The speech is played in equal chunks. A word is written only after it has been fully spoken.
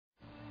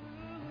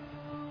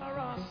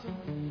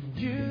awesome.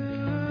 You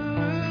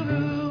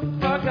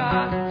are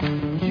God.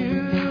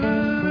 You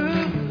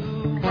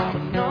are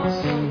an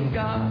awesome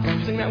God.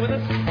 Sing that with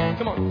us.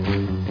 Come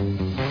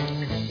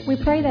on. We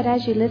pray that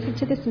as you listen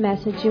to this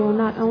message, you will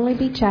not only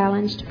be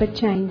challenged, but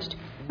changed.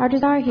 Our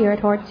desire here at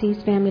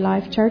Heartsease Family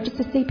Life Church is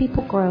to see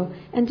people grow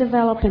and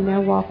develop in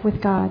their walk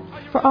with God,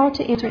 for all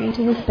to enter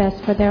into His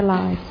best for their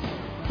lives.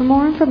 For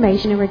more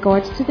information in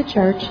regards to the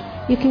church,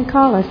 you can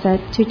call us at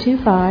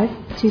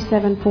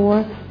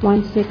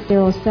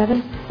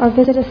 225-274-1607 or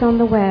visit us on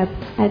the web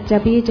at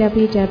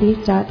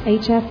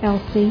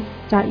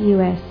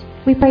www.hflc.us.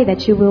 We pray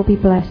that you will be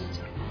blessed.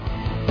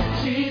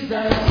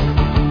 Jesus,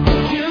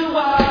 you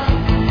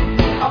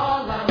are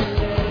all I'm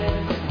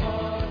living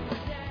for.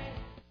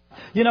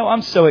 You know,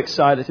 I'm so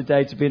excited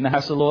today to be in the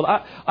house of the Lord.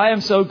 I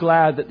am so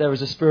glad that there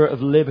is a spirit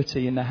of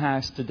liberty in the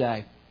house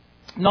today.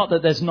 Not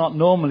that there's not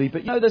normally,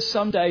 but you know, there's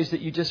some days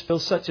that you just feel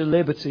such a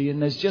liberty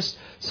and there's just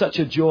such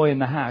a joy in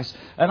the house.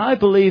 And I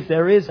believe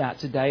there is that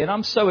today. And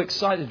I'm so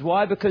excited.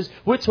 Why? Because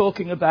we're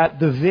talking about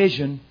the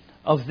vision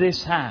of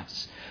this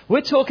house. We're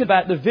talking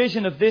about the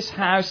vision of this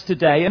house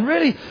today. And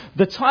really,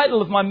 the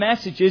title of my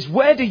message is,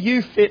 where do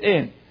you fit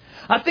in?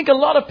 I think a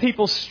lot of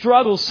people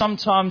struggle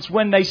sometimes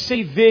when they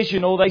see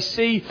vision, or they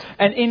see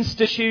an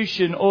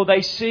institution, or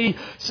they see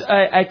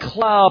a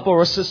club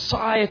or a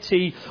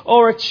society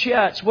or a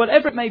church,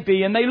 whatever it may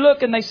be, and they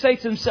look and they say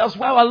to themselves,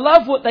 wow, I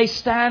love what they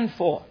stand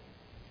for.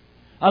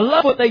 I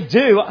love what they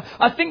do.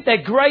 I think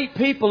they're great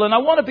people and I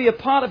want to be a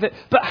part of it.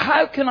 But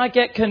how can I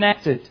get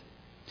connected?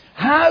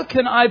 How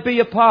can I be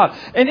a part?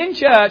 And in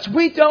church,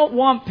 we don't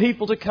want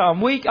people to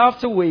come week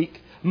after week,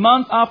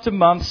 month after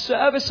month,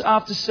 service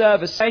after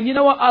service, saying, you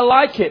know what, I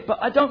like it, but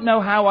I don't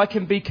know how I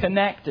can be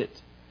connected.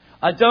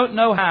 I don't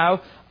know how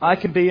I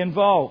can be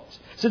involved.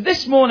 So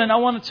this morning I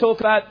want to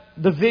talk about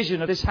the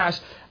vision of this house,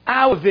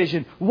 our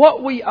vision,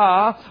 what we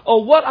are,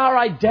 or what our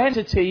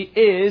identity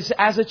is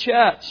as a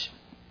church.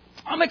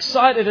 I'm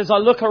excited as I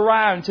look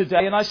around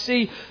today and I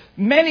see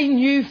many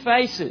new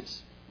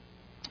faces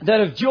that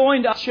have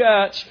joined our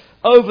church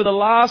over the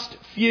last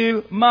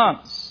few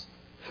months.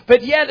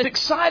 But yet, as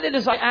excited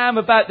as I am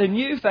about the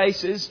new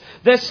faces,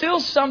 there's still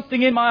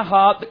something in my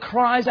heart that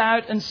cries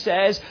out and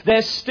says,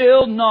 there's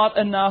still not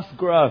enough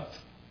growth.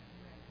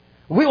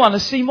 We want to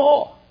see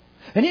more.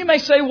 And you may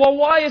say, well,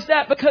 why is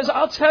that? Because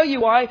I'll tell you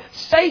why.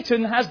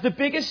 Satan has the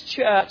biggest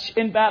church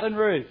in Baton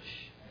Rouge.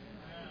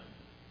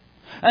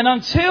 And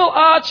until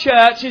our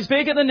church is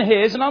bigger than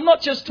his, and I'm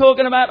not just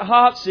talking about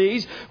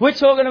Heartsease, we're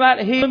talking about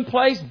Healing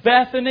Place,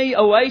 Bethany,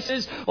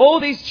 Oasis, all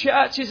these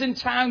churches in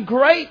town,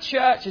 great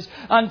churches.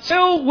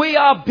 Until we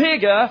are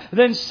bigger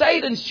than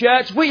Satan's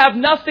church, we have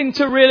nothing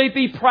to really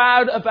be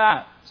proud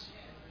about.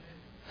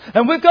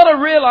 And we've got to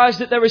realize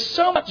that there is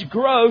so much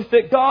growth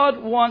that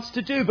God wants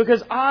to do,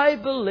 because I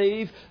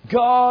believe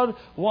God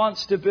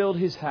wants to build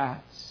His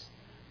house.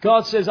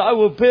 God says, I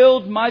will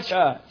build my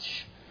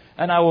church.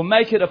 And I will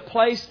make it a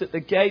place that the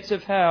gates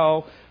of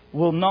hell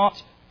will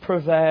not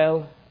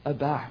prevail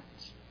about.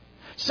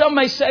 Some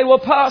may say, well,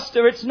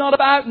 Pastor, it's not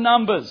about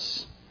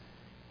numbers.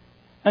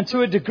 And to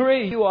a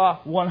degree, you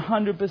are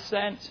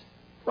 100%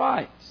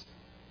 right.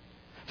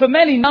 For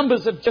many,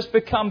 numbers have just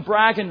become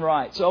bragging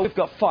rights. Oh, we've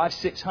got 500,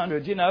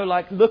 600,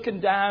 like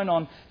looking down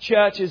on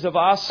churches of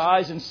our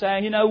size and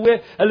saying,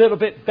 we're a little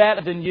bit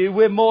better than you.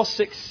 We're more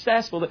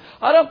successful.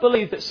 I don't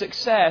believe that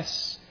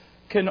success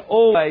can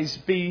always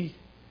be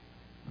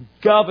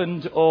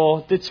governed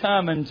or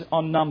determined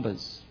on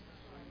numbers.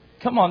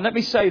 Come on, let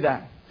me say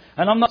that.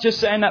 And I'm not just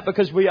saying that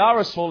because we are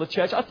a smaller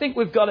church. I think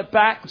we've got it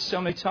back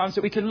so many times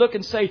that we can look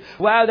and say,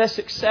 wow, they're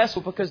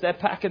successful because they're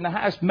packing the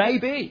house.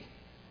 Maybe.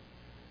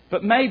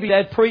 But maybe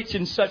they're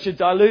preaching such a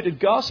diluted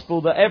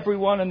gospel that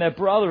everyone and their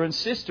brother and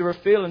sister are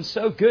feeling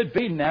so good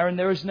being there, and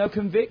there is no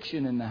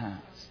conviction in the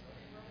house.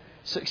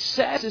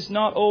 Success is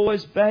not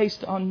always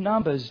based on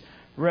numbers.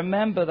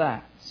 Remember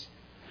that.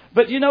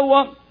 But you know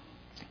what?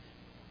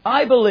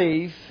 I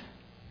believe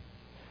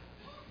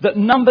that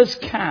numbers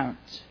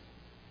count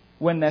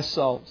when they're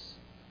souls.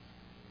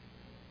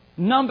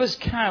 Numbers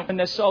count when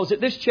they're souls.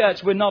 At this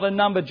church, we're not a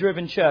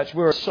number-driven church.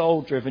 We're a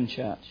soul-driven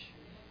church.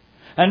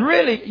 And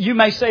really, you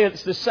may say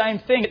it's the same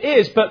thing. It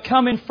is, but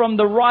coming from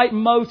the right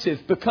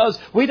motive, because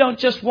we don't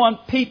just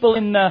want people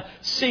in the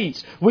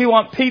seats. We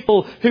want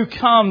people who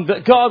come,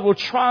 that God will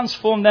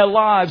transform their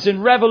lives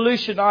and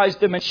revolutionize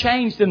them and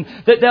change them,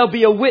 that they'll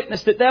be a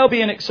witness, that they'll be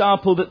an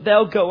example, that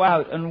they'll go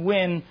out and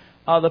win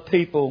other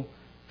people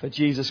for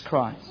Jesus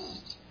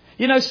Christ.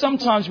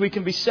 Sometimes we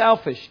can be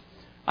selfish.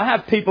 I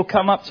have people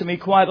come up to me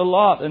quite a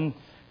lot and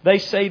they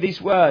say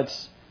these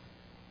words,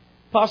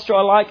 Pastor,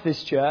 I like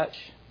this church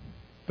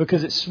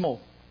because it's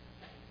small.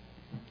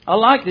 I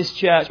like this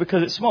church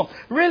because it's small.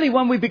 Really,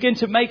 when we begin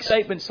to make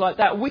statements like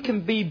that, we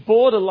can be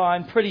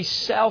borderline pretty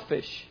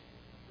selfish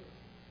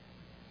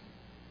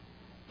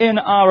in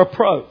our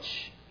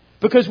approach.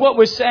 Because what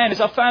we're saying is,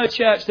 I found a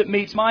church that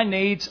meets my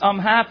needs, I'm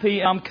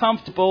happy, I'm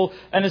comfortable,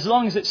 and as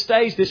long as it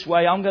stays this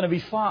way, I'm going to be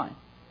fine.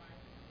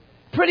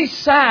 pretty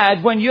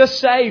sad when you're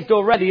saved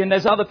already and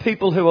there's other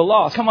people who are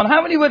lost. Come on,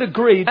 how many would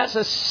agree that's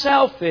a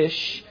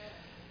selfish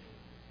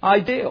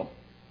ideal?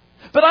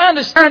 But I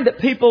understand that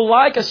people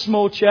like a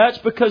small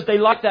church because they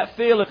like that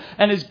feel.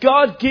 And as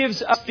God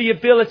gives us the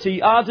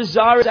ability, our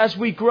desire is as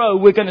we grow,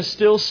 we're going to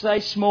still stay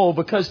small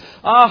because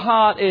our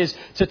heart is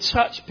to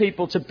touch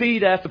people, to be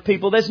there for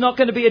people. There's not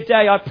going to be a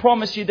day, I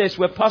promise you this,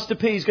 where Pastor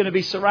P is going to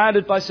be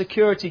surrounded by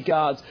security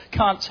guards.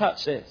 Can't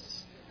touch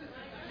this.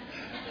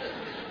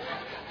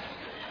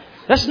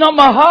 That's not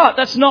my heart.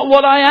 That's not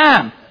what I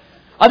am.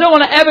 I don't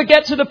want to ever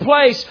get to the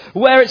place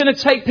where it's going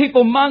to take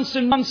people months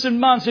and months and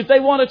months. If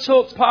they want to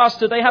talk to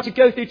pastor, they have to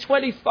go through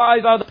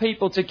 25 other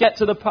people to get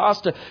to the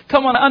pastor.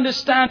 Come on, I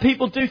understand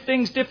people do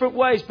things different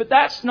ways, but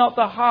that's not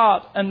the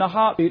heart and the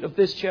heartbeat of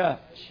this church.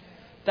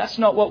 That's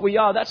not what we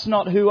are. That's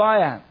not who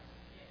I am.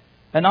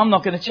 And I'm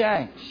not going to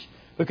change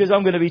because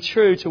I'm going to be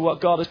true to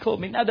what God has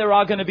called me. Now, there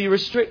are going to be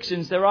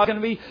restrictions. There are going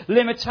to be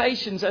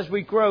limitations as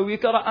we grow.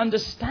 We've got to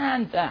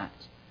understand that.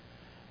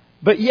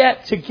 But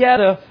yet,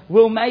 together,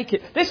 we'll make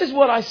it. This is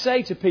what I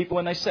say to people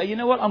when they say, you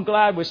know what, I'm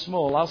glad we're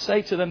small. I'll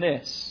say to them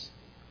this.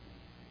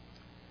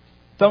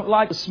 Don't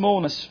like the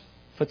smallness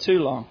for too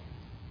long.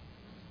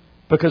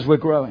 Because we're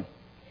growing.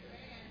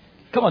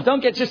 Come on,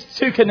 don't get just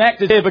too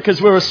connected here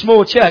because we're a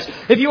small church.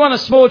 If you want a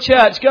small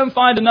church, go and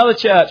find another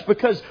church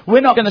because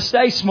we're not going to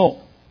stay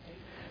small.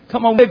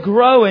 Come on, we're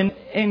growing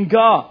in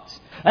God.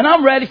 And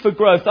I'm ready for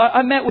growth.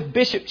 I met with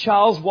Bishop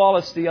Charles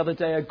Wallace the other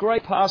day, a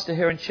great pastor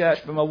here in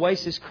church from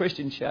Oasis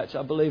Christian Church,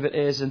 I believe it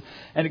is, and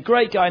a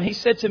great guy. And he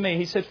said to me,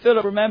 he said,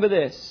 Philip, remember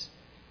this.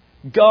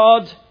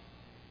 God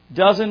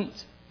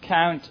doesn't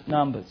count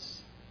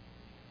numbers.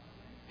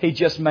 He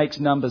just makes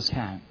numbers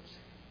count.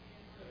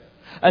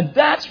 And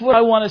that's what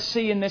I want to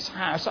see in this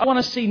house. I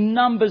want to see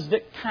numbers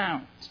that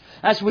count.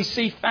 As we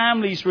see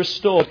families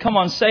restored. Come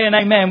on, say an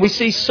amen. We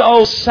see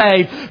souls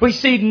saved. We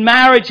see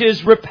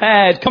marriages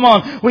repaired. Come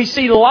on. We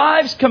see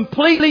lives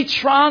completely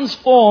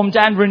transformed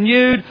and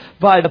renewed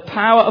by the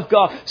power of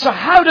God. So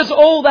how does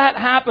all that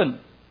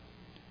happen?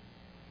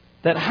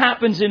 That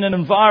happens in an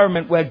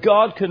environment where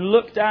God can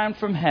look down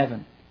from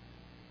heaven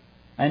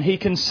and He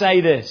can say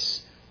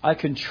this, I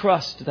can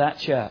trust that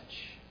church.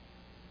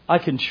 I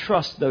can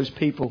trust those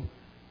people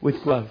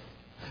with growth.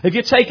 If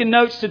you're taking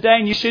notes today,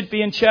 and you should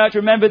be in church,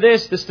 remember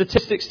this, the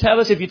statistics tell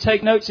us if you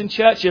take notes in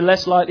church, you're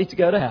less likely to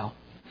go to hell.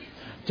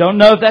 Don't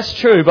know if that's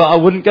true, but I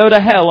wouldn't go to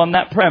hell on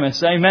that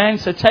premise. Amen?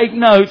 So take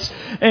notes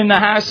in the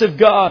house of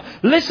God.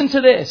 Listen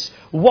to this.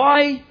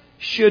 Why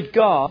should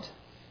God,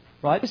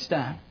 write this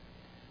down,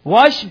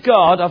 why should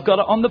God, I've got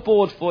it on the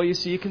board for you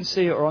so you can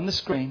see it or on the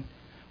screen,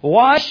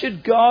 why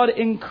should God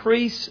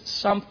increase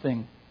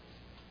something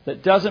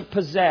that doesn't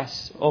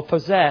possess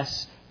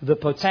the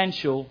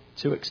potential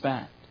to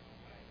expand?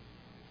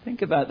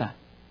 Think about that.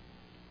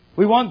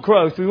 We want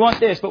growth, we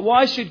want this, but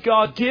why should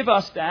God give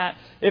us that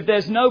if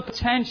there's no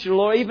potential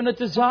or even a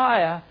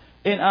desire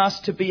in us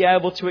to be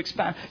able to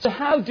expand? So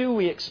how do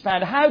we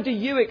expand? How do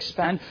you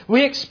expand?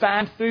 We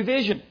expand through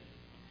vision.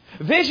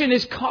 Vision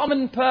is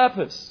common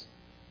purpose.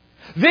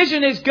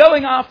 Vision is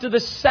going after the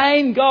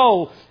same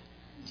goal.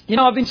 You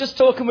know, I've been just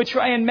talking with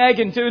Trey and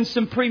Megan, doing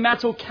some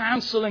premarital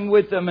counselling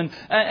with them.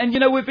 And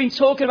you know, we've been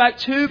talking about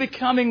two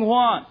becoming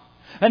one.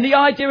 And the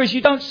idea is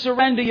you don't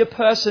surrender your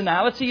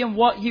personality and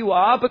what you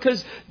are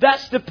because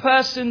that's the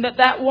person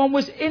that one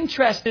was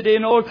interested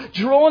in or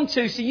drawn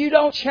to. So you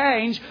don't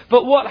change.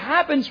 But what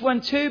happens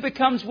when two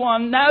becomes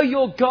one, now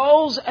your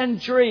goals and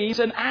dreams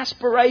and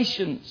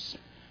aspirations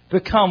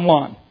become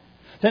one.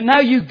 That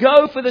now you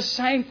go for the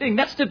same thing.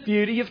 That's the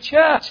beauty of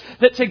church.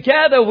 That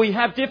together we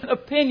have different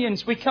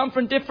opinions. We come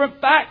from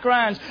different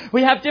backgrounds.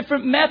 We have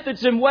different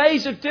methods and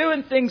ways of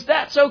doing things.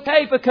 That's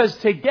okay because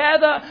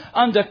together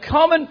under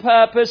common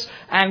purpose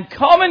and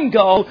common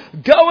goal,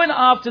 going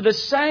after the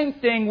same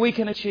thing, we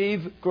can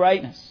achieve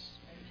greatness.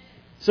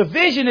 So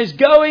vision is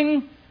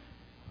going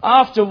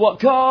after what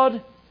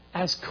God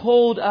has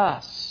called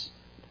us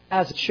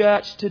as a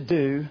church to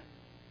do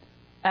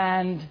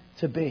and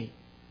to be.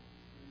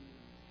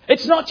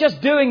 It's not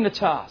just doing the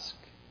task.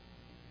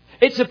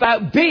 It's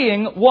about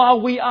being while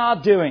we are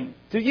doing.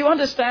 Do you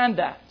understand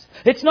that?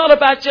 It's not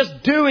about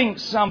just doing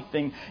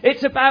something.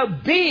 It's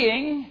about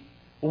being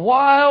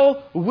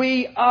while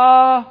we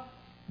are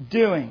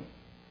doing.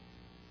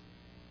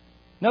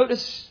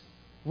 Notice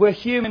we're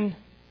human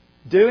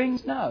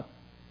doings? No.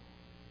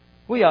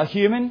 We are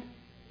human.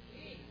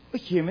 We're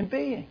human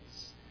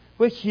beings.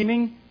 We're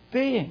human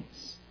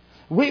beings.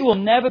 We will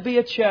never be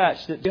a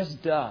church that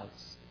just does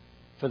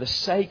for the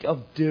sake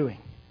of doing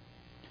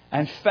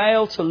and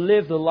fail to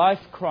live the life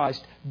of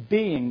Christ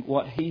being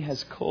what He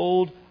has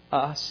called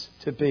us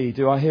to be.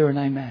 Do I hear an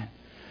amen?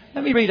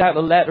 Let me read out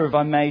the letter, if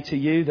I may, to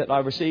you that I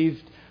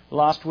received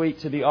last week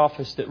to the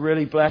office that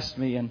really blessed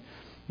me. And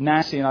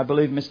Nancy and I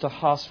believe Mr.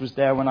 Huss was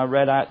there when I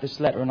read out this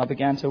letter, and I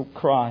began to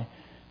cry,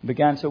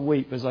 began to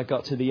weep as I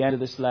got to the end of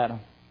this letter.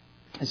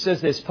 It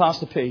says this,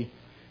 Pastor P,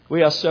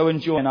 we are so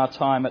enjoying our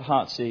time at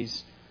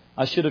Heartsease.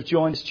 I should have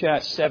joined this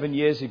church 7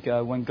 years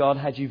ago when God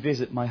had you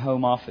visit my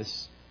home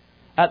office.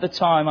 At the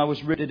time, I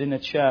was rooted in a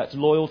church,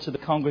 loyal to the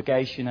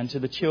congregation and to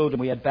the children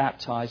we had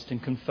baptized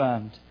and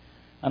confirmed.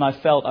 And I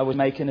felt I was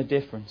making a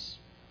difference.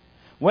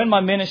 When my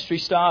ministry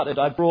started,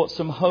 I brought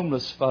some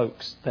homeless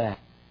folks there.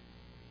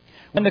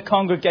 When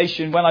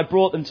I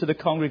brought them to the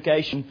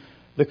congregation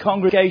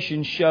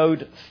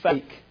showed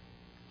fake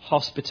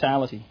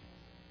hospitality.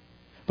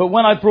 But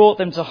when I brought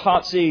them to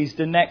Heart's Ease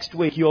the next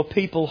week, your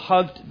people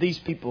hugged these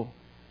people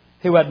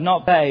who had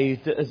not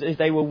bathed as if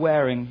they were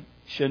wearing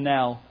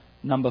Chanel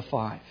No.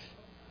 5.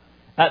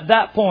 At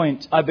that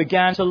point, I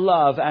began to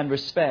love and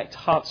respect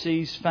Heart's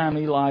Ease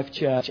Family Life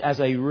Church as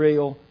a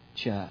real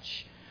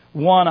church,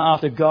 one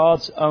after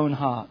God's own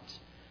heart.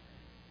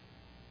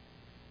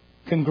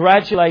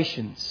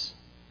 Congratulations,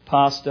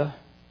 Pastor,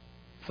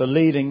 for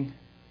leading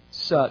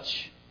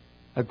such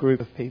a group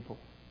of people.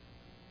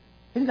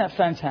 Isn't that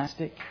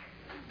fantastic?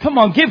 Come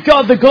on, give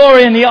God the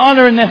glory and the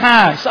honor in the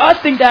house. I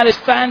think that is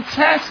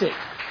fantastic.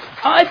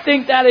 I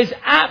think that is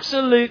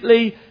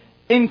absolutely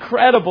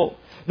incredible.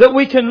 That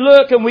we can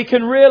look and we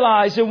can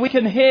realize and we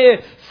can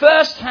hear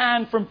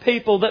firsthand from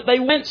people that they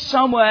went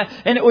somewhere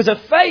and it was a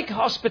fake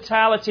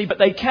hospitality, but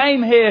they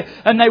came here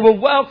and they were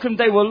welcomed,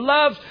 they were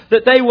loved,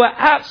 that they were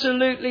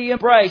absolutely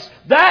embraced.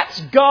 That's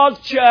God's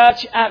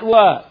church at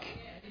work.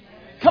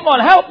 Come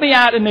on, help me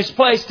out in this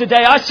place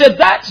today. I said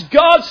that's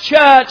God's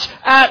church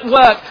at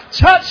work.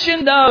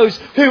 Touching those,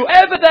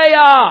 whoever they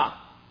are,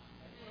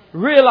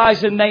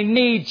 realizing they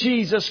need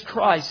Jesus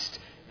Christ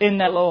in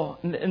their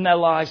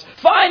lives.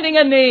 Finding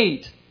a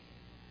need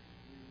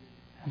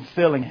and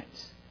filling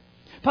it.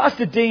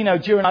 Pastor Dino,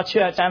 during our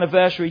church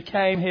anniversary,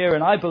 came here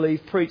and I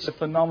believe preached a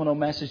phenomenal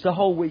message. The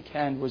whole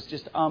weekend was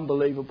just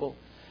unbelievable.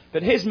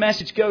 But his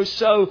message goes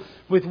so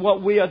with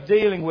what we are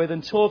dealing with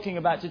and talking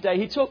about today.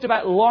 He talked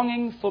about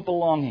longing for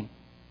belonging.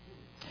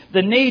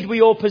 The need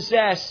we all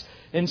possess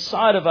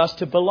inside of us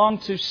to belong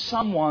to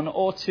someone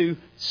or to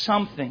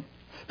something.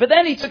 But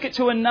then he took it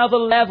to another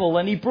level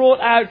and he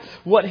brought out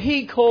what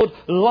he called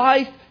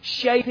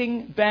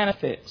life-shaping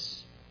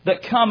benefits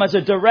that come as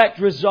a direct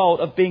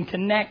result of being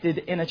connected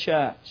in a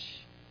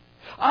church.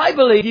 I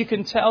believe you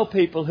can tell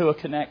people who are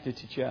connected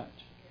to church.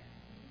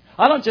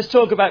 I don't just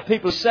talk about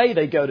people who say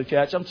they go to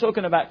church. I'm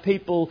talking about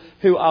people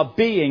who are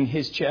being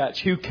His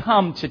church, who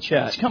come to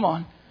church. Come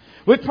on.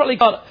 We've probably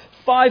got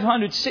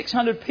 500,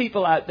 600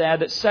 people out there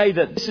that say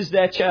that this is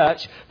their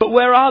church, but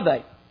where are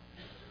they?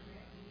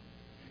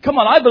 Come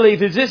on, I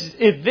believe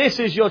if this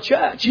is your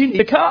church, you need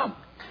to come.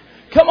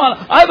 Come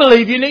on, I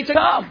believe you need to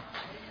come.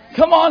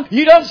 Come on,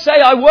 you don't say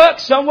I work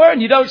somewhere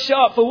and you don't show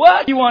up for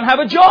work. You won't have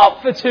a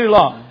job for too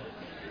long.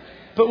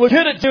 But we're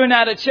good at doing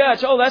that at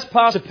church. Oh, that's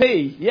Pastor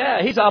P.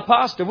 Yeah, he's our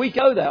pastor. We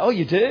go there. Oh,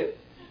 you do?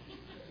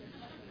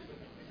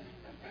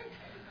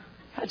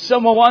 Had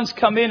someone once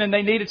come in and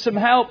they needed some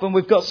help, and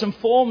we've got some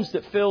forms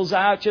that fills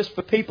out just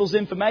for people's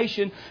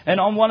information.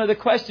 And on one of the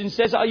questions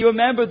says, are you a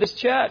member of this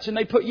church? And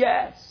they put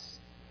yes.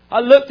 I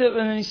looked at him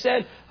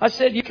and I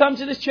said, you come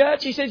to this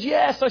church? He said,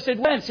 yes. I said,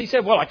 when? He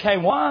said, well, I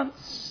came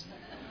once.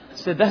 I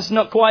said, that's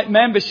not quite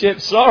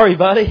membership. Sorry,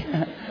 buddy.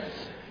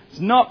 It's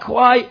not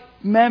quite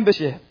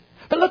membership.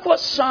 But look what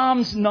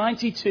Psalms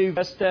 92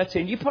 verse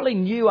 13. You probably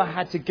knew I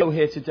had to go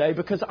here today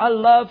because I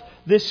love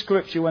this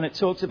scripture when it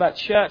talks about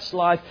church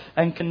life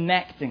and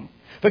connecting.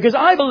 Because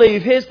I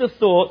believe, here's the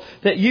thought,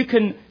 that you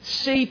can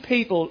see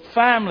people,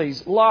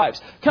 families,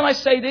 lives. Can I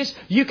say this?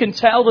 You can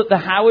tell that the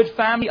Howard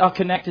family are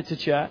connected to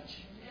church.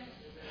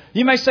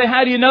 You may say,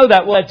 how do you know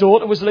that? Well, their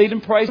daughter was leading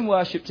praise and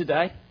worship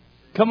today.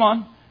 Come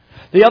on.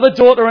 The other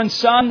daughter and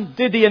son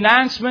did the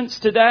announcements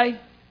today.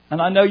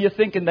 And I know you're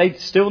thinking they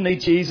still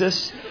need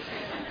Jesus.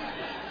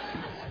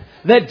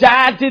 Their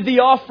dad did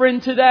the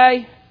offering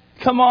today.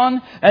 Come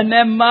on. And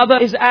their mother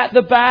is at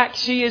the back.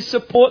 She is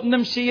supporting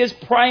them. She is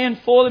praying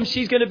for them.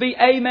 She's going to be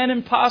amen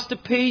and Pastor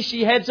P.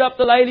 She heads up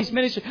the ladies'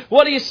 ministry.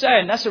 What are you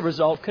saying? That's a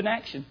result of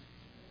connection.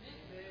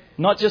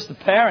 Not just the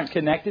parent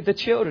connected, the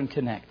children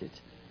connected.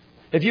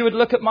 If you would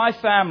look at my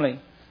family,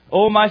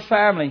 all my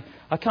family,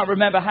 I can't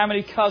remember how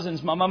many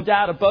cousins. My mum and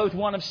dad are both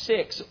one of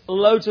 6.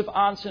 Loads of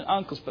aunts and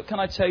uncles. But can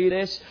I tell you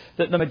this?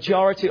 That the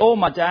majority, all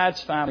my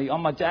dad's family,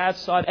 on my dad's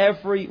side,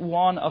 every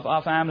one of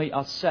our family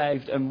are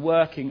saved and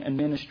working and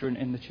ministering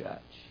in the church.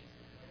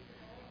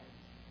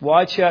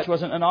 Why church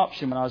wasn't an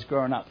option when I was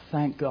growing up?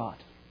 Thank God.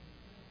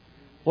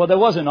 Well, there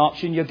was an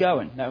option. You're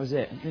going. That was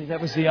it.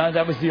 That was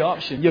the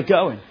option. You're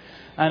going.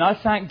 And I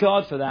thank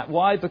God for that.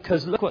 Why?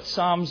 Because look what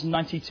Psalms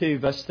 92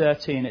 verse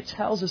 13. It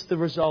tells us the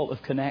result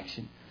of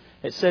connection.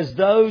 It says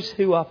those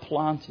who are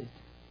planted,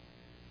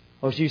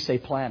 or as you say,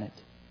 planted,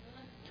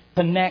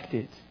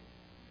 connected.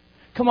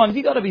 Come on, if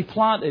you've got to be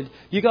planted,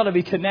 you've got to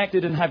be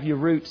connected and have your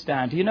roots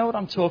down. Do you know what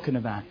I'm talking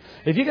about?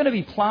 If you're going to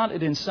be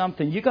planted in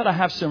something, you've got to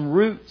have some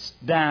roots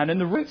down. And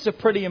the roots are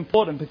pretty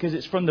important because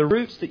it's from the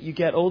roots that you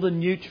get all the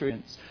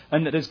nutrients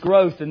and that there's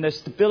growth and there's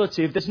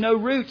stability. If there's no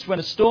roots, when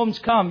the storms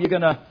come, you're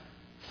going to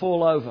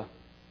fall over.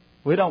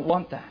 We don't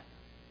want that.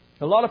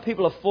 A lot of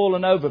people are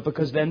falling over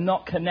because they're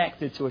not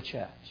connected to a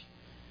church.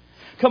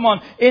 Come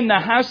on, in the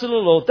house of the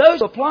Lord. Those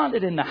who are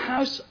planted in the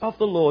house of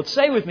the Lord.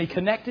 Say with me,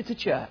 connected to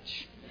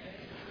church.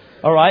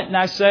 All right,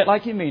 now say it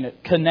like you mean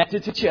it.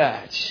 Connected to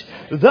church.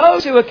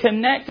 Those who are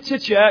connected to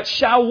church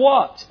shall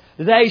what?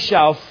 They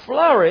shall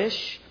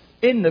flourish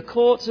in the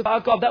courts of our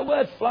God. That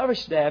word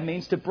flourish there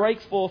means to break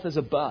forth as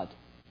a bud.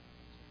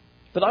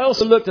 But I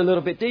also looked a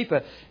little bit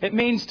deeper. It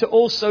means to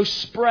also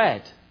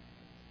spread.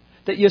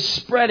 That you're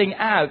spreading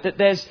out. That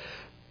there's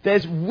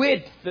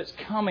width that's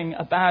coming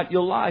about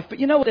your life. But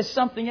you know what? There's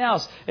something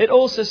else. It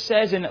also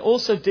says, and it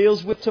also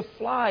deals with to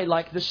fly,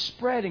 like the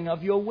spreading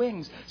of your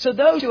wings. So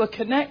those who are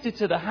connected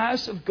to the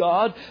house of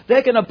God,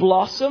 they're going to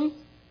blossom.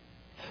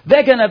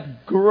 They're going to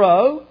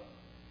grow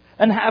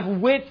and have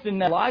width in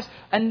their lives.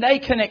 And they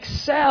can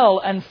excel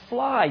and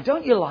fly.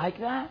 Don't you like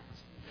that?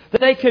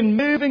 That they can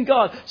move in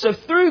God. So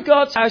through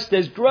God's house,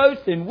 there's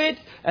growth in width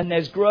and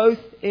there's growth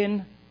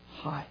in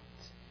height.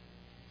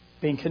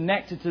 Being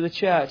connected to the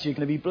church, you're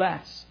going to be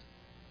blessed.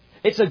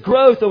 It's a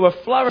growth or a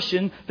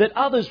flourishing that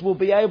others will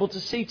be able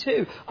to see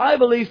too. I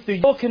believe through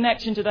your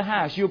connection to the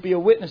house, you'll be a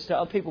witness to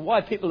other people.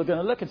 Why? People are going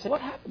to look and say,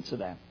 what happened to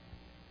them?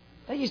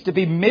 They used to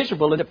be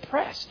miserable and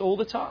depressed all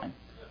the time.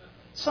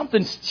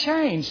 Something's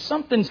changed.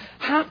 Something's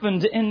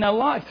happened in their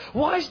life.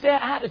 Why is their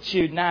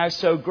attitude now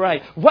so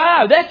great?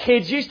 Wow, their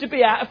kids used to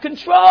be out of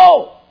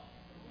control.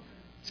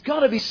 There's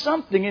got to be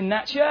something in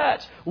that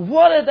church.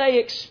 What are they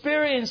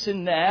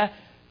experiencing there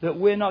that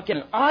we're not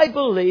getting? I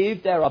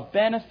believe there are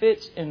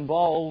benefits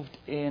involved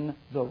in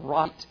the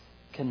right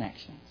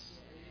connections.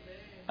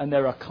 And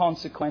there are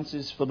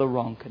consequences for the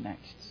wrong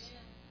connections.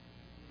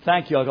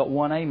 Thank you. I got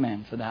one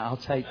amen for that. I'll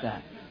take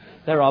that.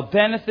 There are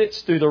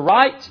benefits through the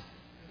right,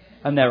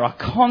 and there are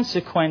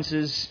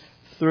consequences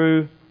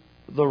through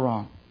the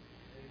wrong.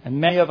 And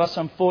many of us,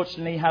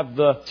 unfortunately, have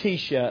the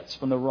T-shirts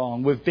from the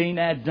wrong. We've been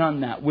there, done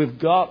that. We've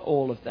got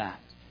all of that.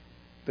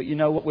 But you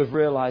know what? We've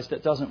realized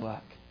that doesn't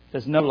work.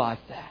 There's no life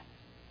there.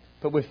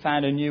 But we've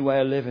found a new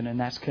way of living, and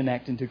that's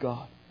connecting to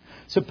God.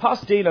 So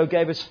Pastor Dino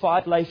gave us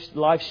 5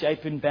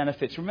 life-shaping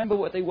benefits. Remember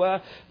what they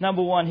were?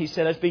 Number 1, he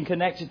said, as being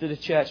connected to the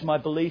church, my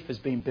belief has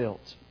been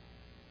built.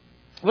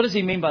 What does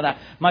he mean by that?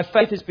 My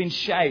faith has been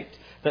shaped.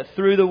 That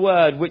through the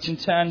word, which in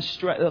turn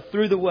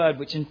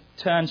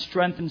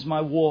strengthens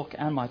my walk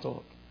and my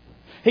talk.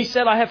 He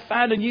said, I have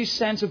found a new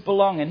sense of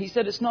belonging. He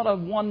said, it's not a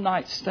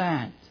one-night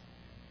stand.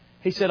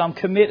 He said, I'm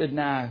committed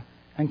now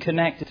and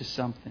connected to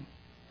something.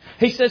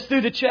 He says,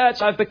 through the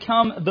church, I've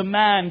become the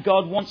man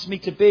God wants me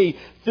to be.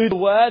 Through the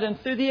word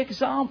and through the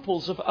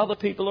examples of other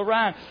people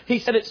around. He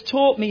said, it's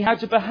taught me how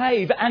to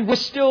behave, and we're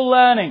still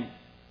learning.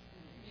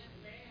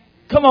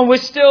 Come on, we're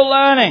still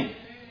learning.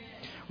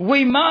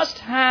 We must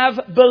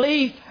have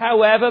belief,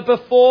 however,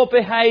 before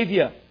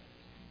behavior.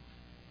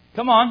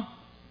 Come on.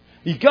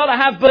 You've got to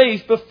have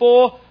belief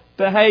before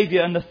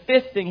behavior. And the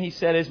 5th thing he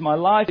said is, my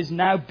life is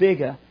now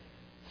bigger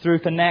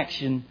through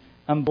connection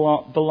and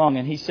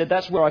belonging. He said,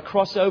 that's where I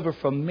cross over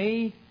from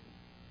me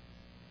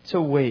to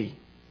we.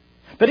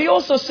 But he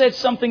also said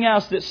something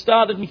else that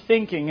started me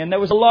thinking, and there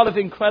was a lot of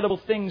incredible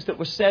things that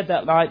were said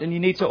that night, and you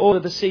need to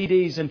order the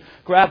CDs and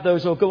grab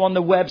those, or go on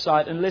the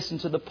website and listen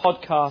to the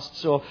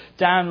podcasts or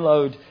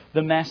download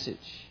the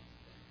message.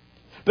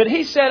 But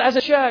he said, as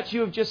a church,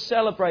 you have just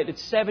celebrated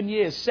 7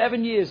 years.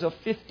 7 years of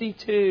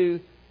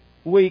 52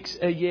 weeks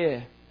a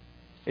year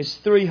is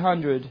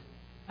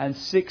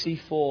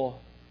 364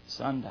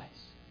 Sundays.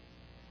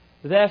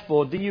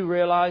 Therefore, do you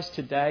realize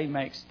today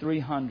makes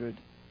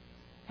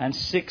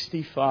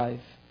 365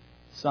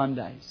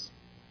 Sundays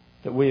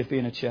that we have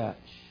been a church?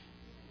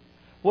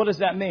 What does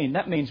that mean?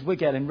 That means we're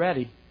getting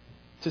ready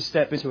to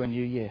step into a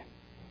new year.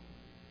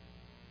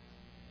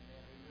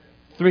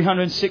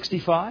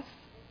 365?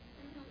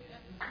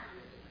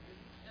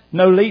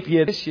 No leap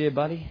year this year,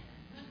 buddy.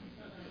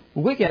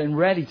 We're getting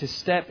ready to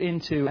step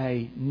into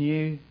a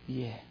new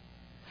year.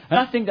 And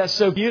I think that's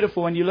so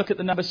beautiful when you look at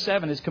the number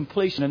 7 as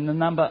completion, and the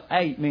number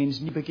 8 means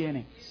new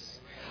beginnings.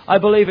 I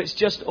believe it's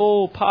just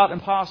all part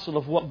and parcel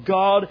of what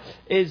God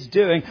is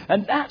doing.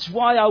 And that's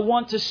why I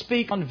want to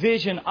speak on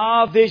vision,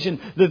 our vision,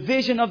 the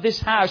vision of this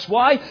house.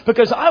 Why?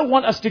 Because I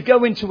want us to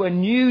go into a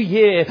new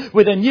year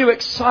with a new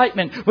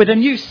excitement, with a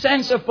new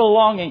sense of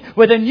belonging,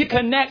 with a new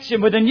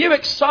connection, with a new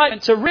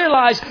excitement to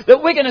realize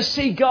that we're going to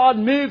see God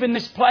move in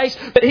this place,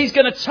 but He's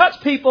going to touch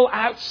people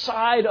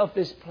outside of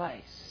this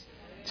place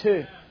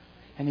too.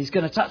 And He's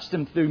going to touch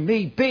them through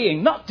me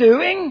being, not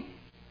doing,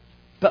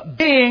 but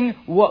being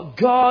what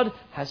God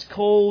has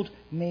called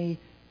me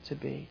to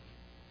be.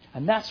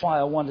 And that's why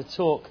I want to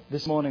talk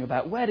this morning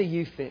about, where do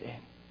you fit in?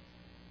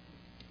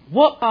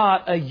 What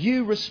part are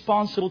you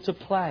responsible to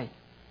play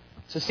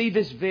to see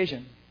this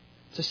vision,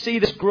 to see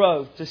this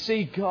growth, to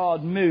see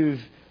God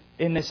move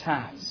in this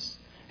house?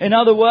 In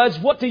other words,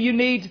 what do you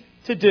need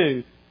to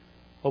do?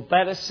 Or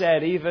better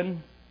said,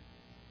 even,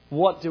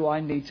 what do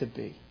I need to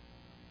be?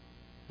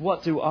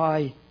 What do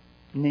I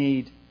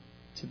need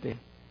to be?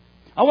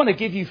 I want to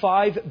give you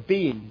 5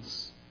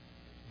 beings.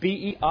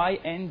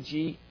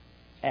 B-E-I-N-G-S.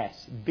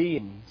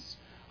 Beings.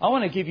 I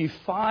want to give you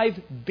 5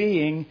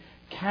 being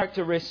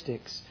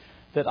characteristics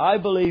that I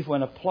believe,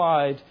 when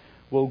applied,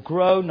 will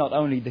grow not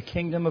only the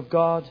kingdom of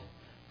God,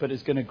 but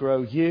it's going to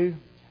grow you,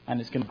 and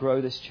it's going to grow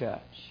this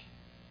church.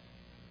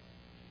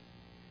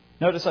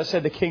 Notice I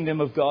said the kingdom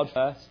of God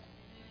first.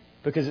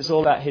 Because it's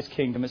all about His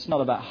kingdom. It's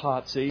not about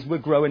Heartsease. We're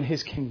growing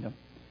His kingdom.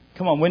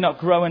 Come on, we're not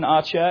growing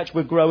our church.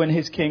 We're growing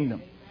His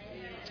kingdom.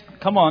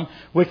 Come on,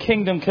 we're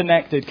kingdom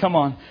connected. Come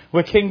on,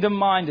 we're kingdom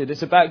minded.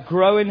 It's about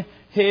growing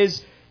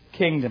His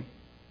kingdom.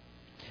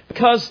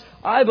 Because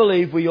I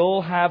believe we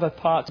all have a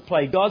part to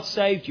play. God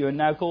saved you and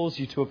now calls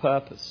you to a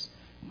purpose.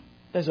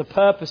 There's a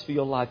purpose for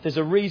your life. There's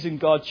a reason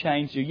God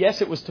changed you.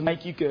 Yes, it was to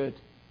make you good.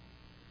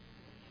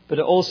 But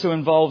it also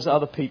involves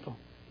other people.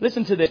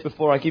 Listen to this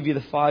before I give you the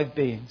 5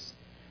 beings.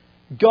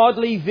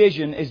 Godly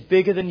vision is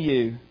bigger than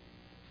you,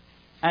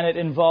 and it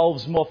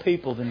involves more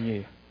people than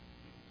you.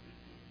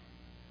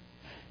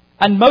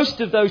 And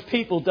most of those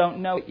people don't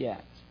know it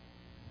yet.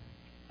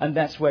 And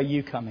that's where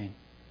you come in.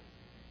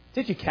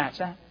 Did you catch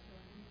that?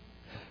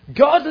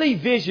 Godly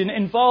vision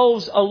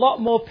involves a lot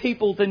more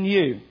people than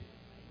you.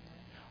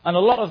 And a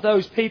lot of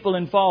those people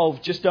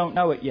involved just don't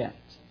know it yet.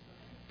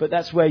 But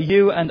that's where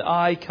you and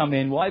I come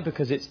in. Why?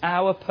 Because it's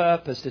our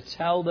purpose to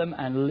tell them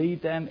and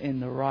lead them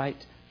in the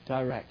right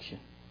direction.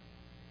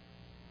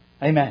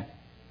 Amen.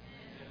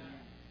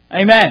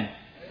 Amen.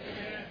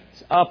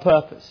 It's our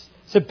purpose.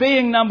 So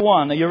being number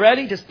 1, are you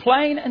ready? Just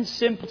plain and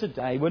simple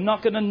today. We're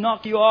not going to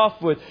knock you off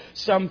with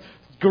some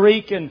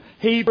Greek and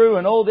Hebrew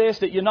and all this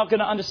that you're not going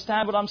to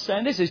understand what I'm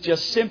saying. This is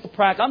just simple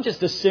practice. I'm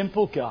just a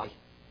simple guy.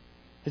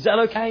 Is that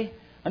okay?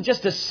 I'm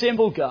just a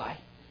simple guy.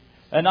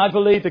 And I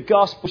believe the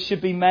gospel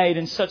should be made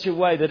in such a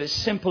way that it's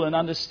simple and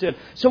understood.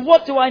 So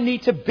what do I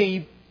need to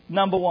be?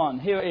 Number 1,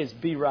 here it is,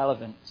 be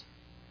relevant.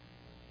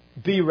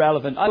 Be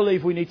relevant. I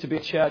believe we need to be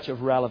a church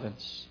of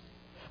relevance.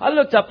 I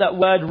looked up that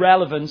word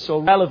relevance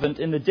or relevant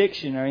in the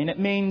dictionary, and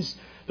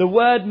the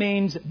word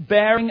means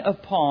bearing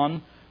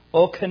upon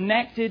or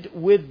connected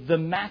with the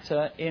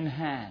matter in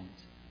hand.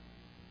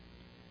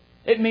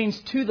 It means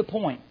to the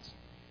point.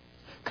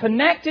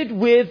 Connected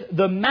with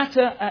the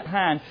matter at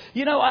hand.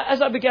 You know,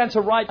 as I began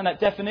to write on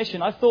that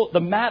definition, I thought the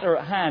matter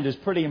at hand is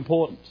pretty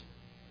important.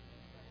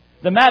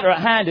 The matter at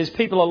hand is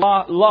people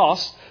are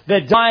lost,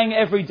 they're dying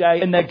every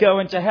day, and they're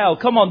going to hell.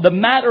 Come on, the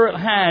matter at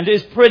hand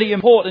is pretty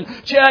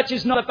important. Church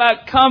is not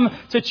about come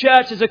to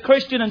church as a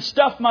Christian and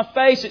stuff my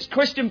face. It's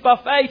Christian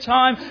buffet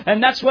time,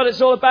 and that's what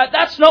it's all about.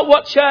 That's not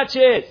what church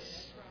is.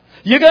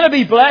 You're going to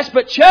be blessed,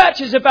 but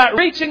church is about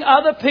reaching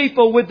other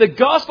people with the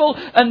gospel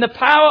and the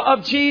power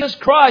of Jesus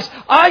Christ.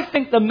 I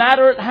think the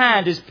matter at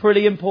hand is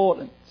pretty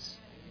important.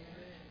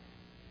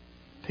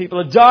 People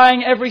are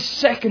dying every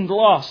second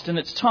lost, and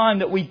it's time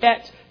that we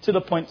get to the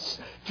point.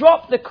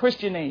 Drop the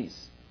Christianese.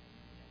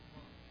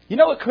 You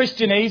know what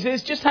Christianese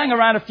is? Just hang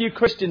around a few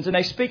Christians and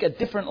they speak a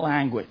different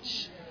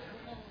language.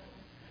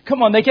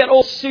 Come on, they get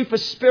all super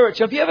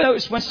spiritual. Have you ever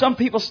noticed when some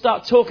people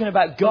start talking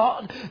about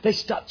God, they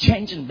start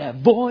changing their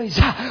voice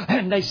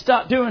and they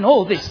start doing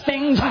all these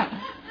things?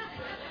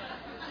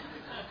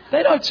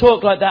 They don't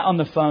talk like that on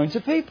the phone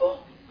to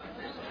people.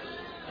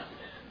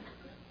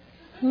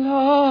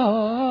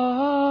 Love.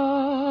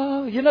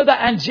 You know,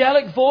 that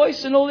angelic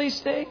voice and all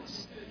these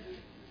things?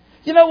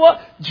 You know what?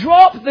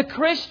 Drop the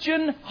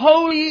Christian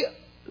holy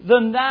the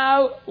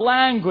now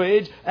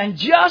language and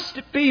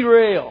just be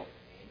real.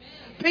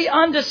 Be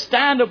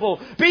understandable.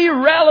 Be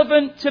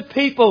relevant to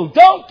people.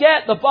 Don't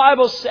get, the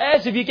Bible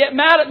says, if you get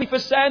mad at me for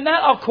saying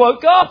that, I'll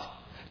quote God.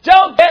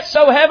 Don't get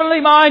so heavenly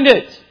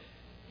minded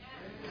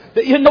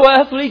that you're no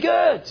earthly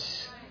good.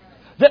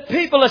 That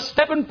people are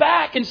stepping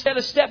back instead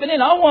of stepping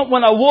in. I want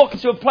when I walk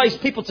into a place,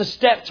 people to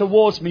step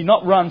towards me,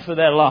 not run for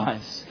their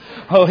lives.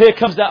 Oh, here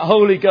comes that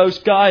Holy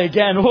Ghost guy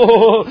again.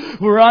 Oh,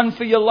 run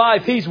for your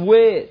life. He's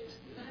weird.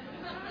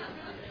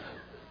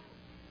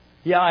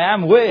 Yeah, I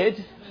am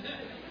weird.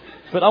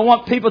 But I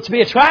want people to be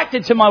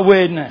attracted to my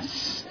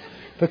weirdness.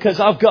 Because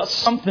I've got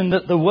something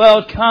that the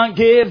world can't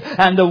give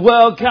and the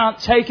world can't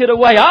take it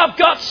away. I've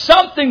got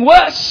something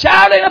worth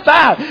shouting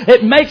about.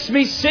 It makes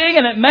me sing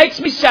and it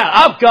makes me shout.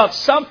 I've got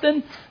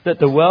something that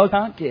the world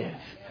can't give.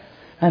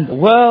 And the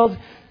world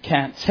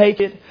can't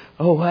take it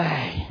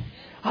away.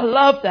 I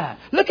love that.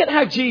 Look at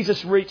how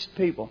Jesus reached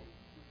people.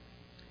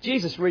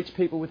 Jesus reached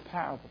people with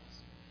parables.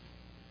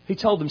 He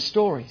told them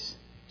stories.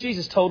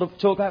 Jesus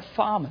talked about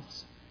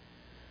farmers.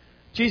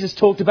 Jesus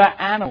talked about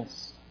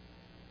animals.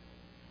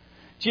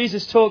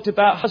 Jesus talked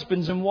about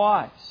husbands and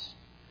wives.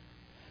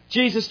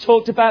 Jesus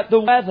talked about the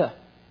weather.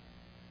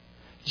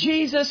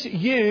 Jesus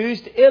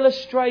used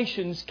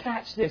illustrations,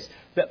 catch this,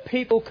 that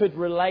people could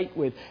relate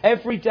with.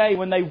 Every day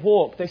when they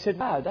walked, they said,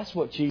 wow, that's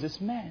what Jesus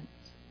meant.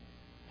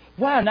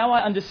 Wow, now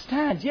I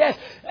understand. Yes,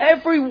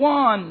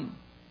 everyone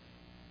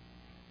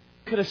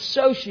could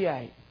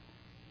associate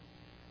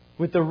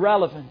with the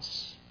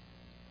relevance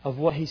of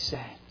what he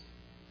said.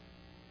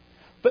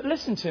 But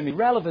listen to me,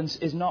 relevance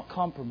is not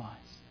compromise.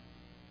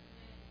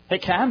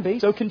 It can be.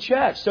 So can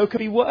church. So can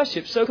be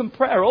worship. So can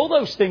prayer. All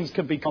those things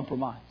can be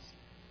compromised.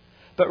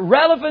 But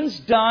relevance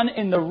done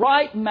in the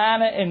right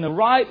manner, in the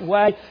right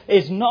way,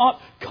 is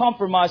not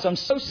compromise. I'm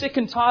so sick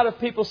and tired of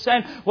people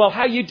saying, well,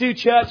 how you do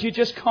church, you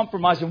just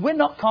compromise. And we're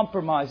not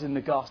compromising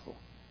the gospel.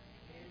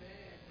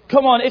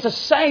 Come on, it's the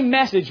same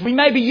message. We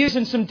may be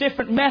using some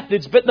different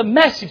methods, but the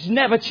message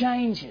never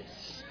changes.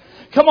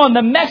 Come on,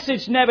 the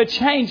message never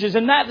changes,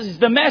 and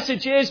the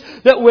message is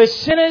that we're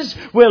sinners,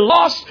 we're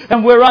lost,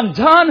 and we're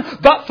undone,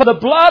 but for the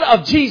blood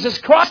of Jesus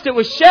Christ that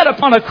was shed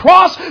upon a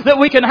cross, that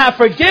we can have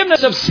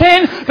forgiveness of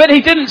sin, but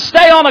He didn't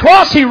stay on a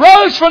cross, He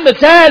rose from the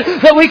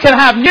dead, that we can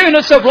have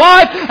newness of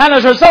life, and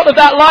as a result of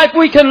that life,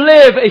 we can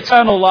live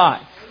eternal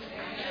life.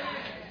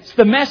 It's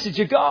the message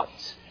of God.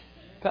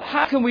 But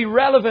how can we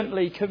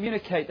relevantly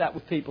communicate that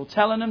with people?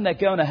 Telling them they're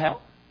going to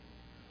hell?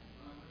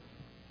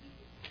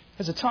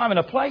 There's a time and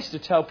a place to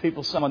tell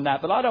people someone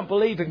that, but I don't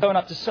believe in going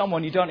up to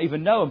someone you don't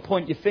even know and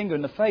point your finger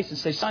in the face and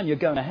say, son, you're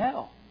going to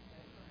hell.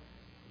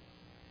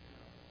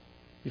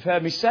 You've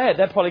heard me say it.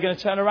 They're probably going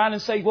to turn around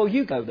and say, well,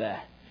 you go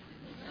there.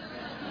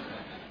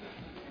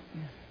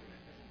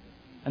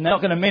 And they're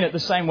not going to mean it the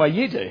same way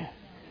you do.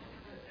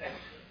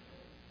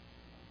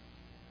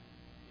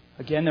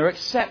 Again, there are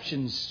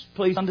exceptions,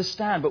 please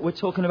understand, but we're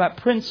talking about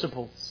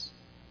principles.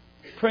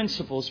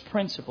 Principles.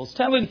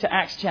 Turn with me to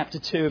Acts chapter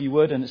 2, if you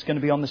would, and it's going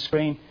to be on the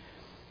screen.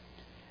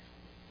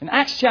 In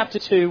Acts chapter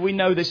 2, we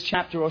know this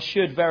chapter, or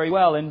should very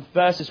well. In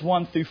verses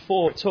 1 through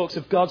 4, it talks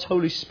of God's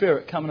Holy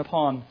Spirit coming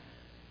upon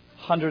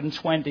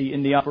 120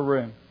 in the upper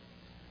room.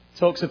 It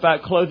talks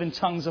about clothing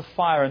tongues of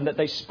fire and that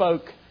they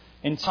spoke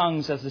in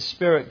tongues as the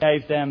Spirit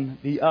gave them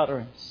the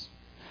utterance.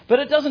 But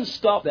it doesn't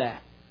stop there.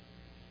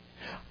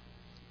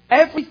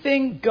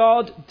 Everything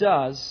God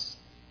does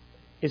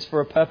is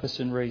for a purpose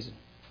and reason.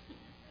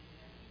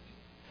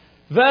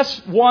 Verse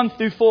 1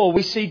 through 4,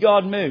 we see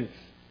God move.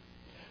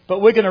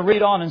 But we're going to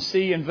read on and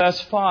see in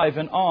verse 5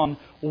 and on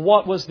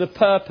what was the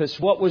purpose,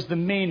 what was the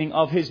meaning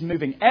of His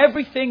moving.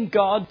 Everything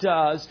God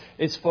does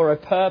is for a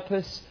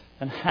purpose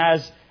and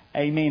has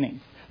a meaning.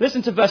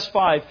 Listen to verse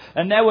 5.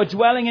 And there were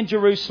dwelling in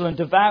Jerusalem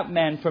devout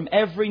men from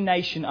every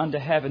nation under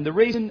heaven. The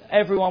reason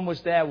everyone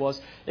was there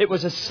was it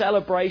was a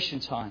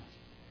celebration time.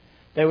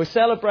 They were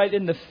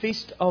celebrating the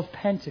Feast of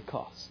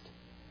Pentecost.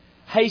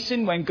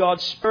 Hasten when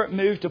God's Spirit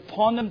moved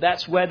upon them.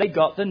 That's where they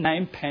got the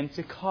name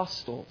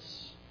Pentecostals.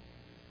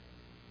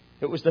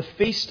 It was the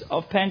Feast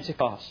of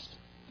Pentecost.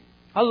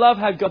 I love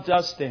how God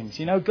does things.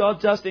 You know, God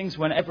does things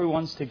when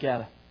everyone's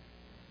together.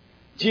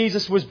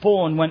 Jesus was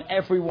born when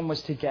everyone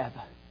was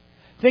together.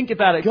 Think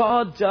about it.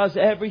 God does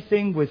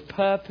everything with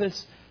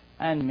purpose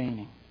and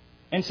meaning.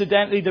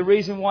 Incidentally, the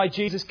reason why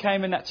Jesus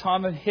came in that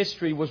time of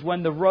history was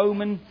when the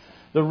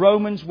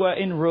Romans were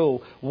in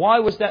rule. Why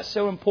was that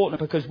so important?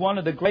 Because one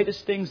of the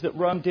greatest things that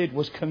Rome did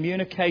was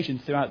communication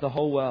throughout the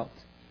whole world.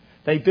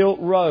 They built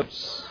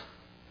roads.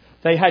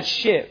 They had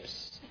ships.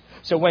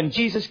 So when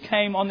Jesus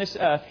came on this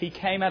earth, He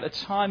came at a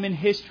time in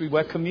history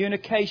where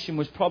communication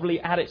was probably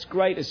at its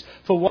greatest.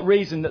 For what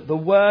reason? That the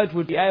word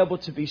would be able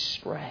to be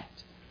spread.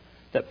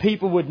 That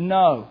people would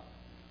know.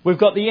 We've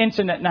got the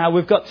internet now.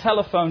 We've got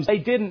telephones. They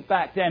didn't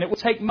back then. It would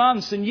take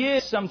months and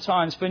years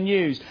sometimes for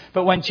news.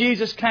 But when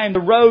Jesus came, the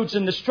roads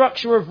and the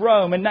structure of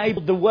Rome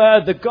enabled the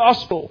word, the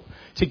gospel,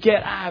 to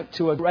get out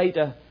to a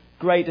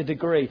greater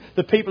degree.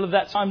 The people of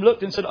that time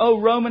looked and said, oh,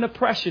 Roman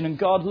oppression. And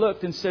God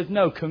looked and said,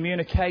 no,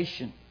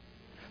 communication.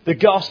 The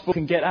gospel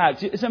can get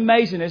out. It's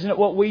amazing, isn't it,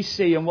 what we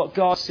see and what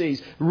God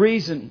sees.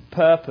 Reason,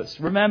 purpose.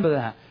 Remember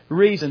that.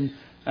 Reason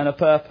and a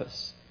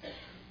purpose.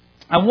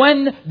 And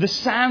when the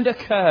sound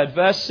occurred,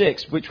 verse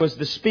 6, which was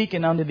the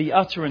speaking under the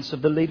utterance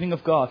of the leading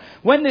of God.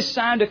 When this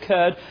sound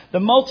occurred, the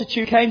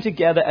multitude came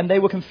together and they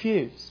were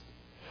confused.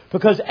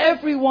 Because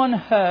everyone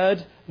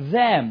heard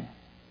them.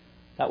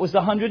 That was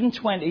the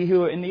 120 who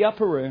were in the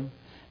upper room.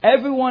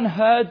 Everyone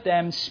heard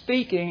them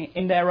speaking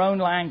in their own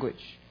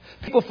language.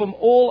 People from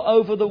all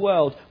over the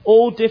world,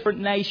 all different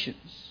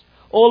nations.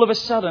 All of a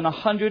sudden,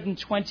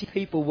 120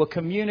 people were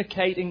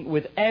communicating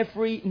with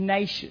every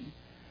nation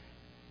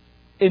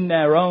in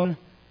their own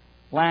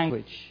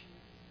language.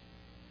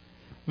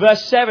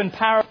 Verse 7,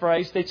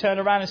 paraphrased, they turned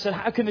around and said,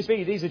 how can this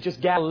be? These are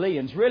just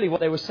Galileans. Really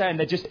what they were saying,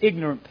 they're just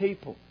ignorant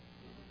people.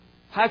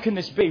 How can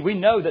this be? We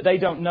know that they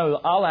don't know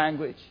our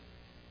language.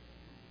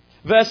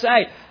 Verse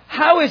 8,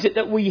 how is it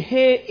that we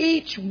hear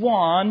each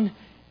one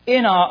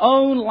in our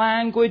own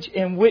language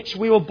in which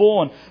we were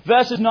born?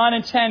 Verses 9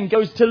 and 10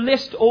 goes to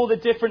list all the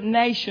different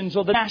nations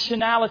or the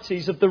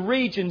nationalities of the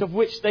regions of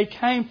which they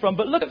came from.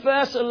 But look at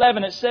verse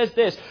 11. It says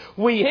this.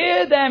 We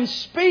hear them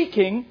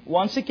speaking,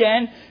 once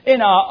again,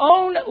 in our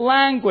own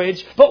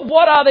language. But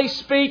what are they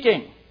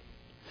speaking?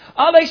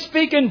 Are they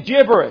speaking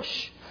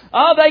gibberish?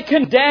 Are they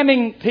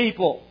condemning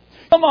people?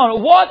 Come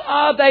on, what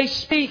are they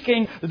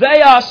speaking?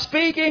 They are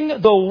speaking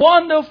the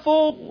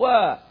wonderful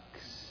works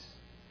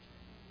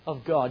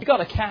of God. You've got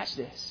to catch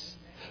this.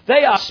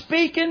 They are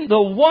speaking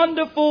the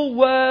wonderful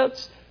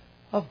words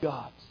of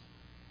God.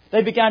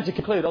 They began to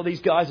conclude, oh, these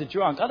guys are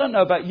drunk. I don't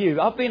know about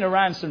you. I've been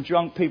around some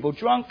drunk people.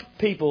 Drunk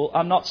people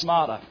are not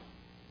smarter.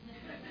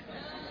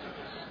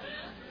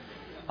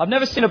 I've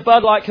never seen a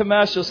Bud Light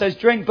commercial that says,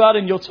 drink Bud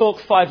and you'll talk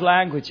 5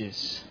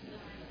 languages.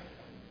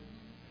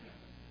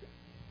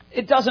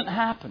 It doesn't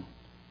happen.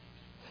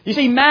 You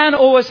see, man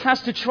always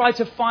has to try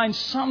to find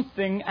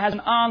something as an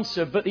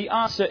answer, but the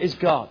answer is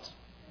God.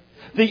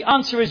 The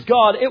answer is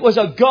God. It was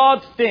a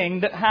God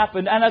thing that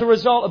happened, and as a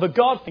result of a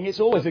God thing, it's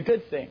always a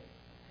good thing.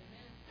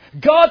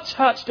 God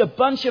touched a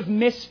bunch of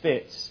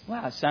misfits.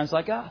 Wow, it sounds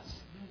like us.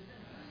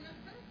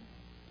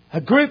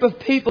 A group of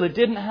people that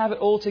didn't have it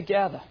all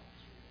together.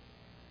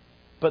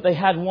 But they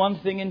had one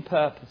thing in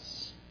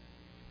purpose.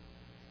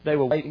 They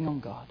were waiting on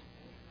God.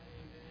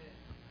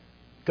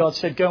 God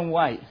said, go and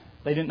wait.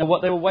 They didn't know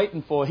what they were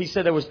waiting for. He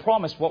said there was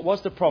promise. What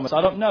was the promise?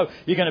 I don't know.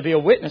 You're going to be a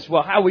witness.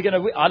 Well, how are we going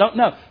to... I don't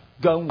know.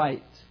 Go and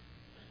wait.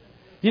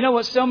 You know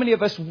what? So many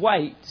of us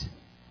wait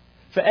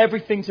for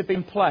everything to be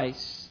in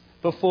place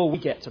before we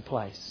get to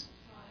place.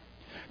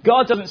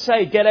 God doesn't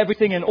say get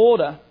everything in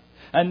order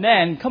and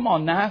then, come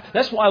on now.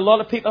 That's why a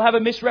lot of people have a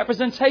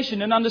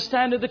misrepresentation and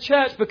understand of the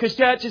church, because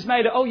church has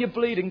made it, oh, you're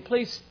bleeding.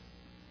 Please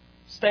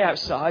stay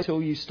outside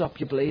till you stop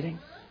your bleeding.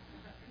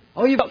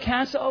 Oh, you've got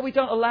cancer? Oh, we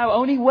don't allow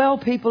only well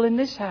people in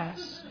this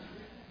house.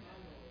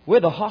 We're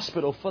the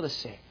hospital for the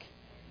sick.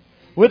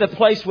 We're the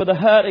place where the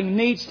hurting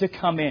needs to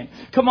come in.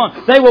 Come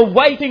on. They were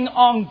waiting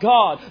on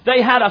God.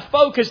 They had a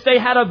focus. They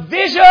had a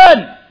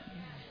vision.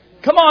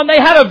 Come on. They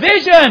had a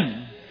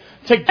vision.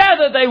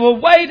 Together they were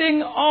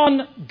waiting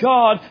on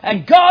God.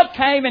 And God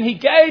came and He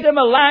gave them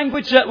a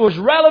language that was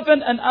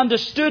relevant and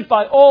understood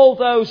by all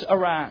those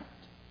around.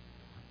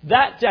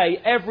 That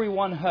day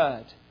everyone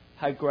heard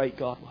how great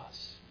God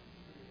was.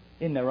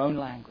 In their own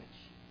language.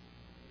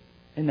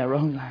 In their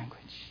own language.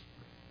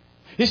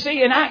 You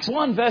see, in Acts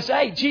 1 verse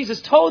 8,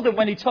 Jesus told them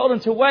when He told them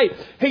to wait,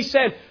 He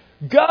said,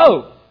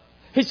 go.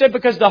 He said,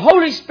 because the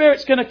Holy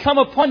Spirit's going to come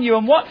upon you.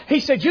 And what? He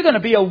said, you're going to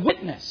be a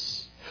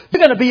witness. You're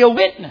going to be a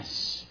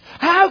witness.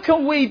 How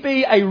can we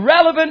be a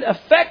relevant,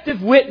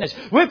 effective witness?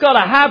 We've got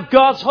to have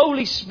God's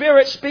Holy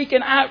Spirit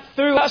speaking out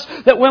through us,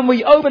 that when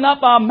we open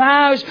up our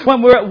mouths,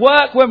 when we're at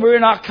work, when we're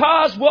in our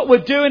cars, what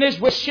we're doing is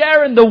we're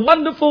sharing the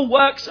wonderful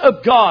works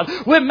of God.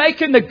 We're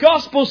making the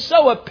gospel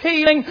so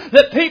appealing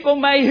that people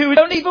who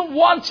don't even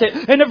want it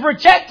and have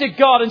rejected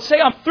God and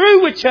say, I'm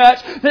through with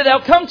church, that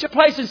they'll come to a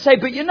place and say,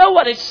 but you know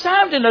what? It's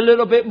sounding a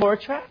little bit more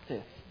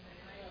attractive.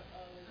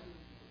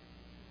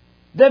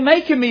 They're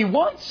making me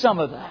want some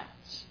of that.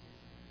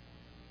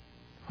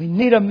 We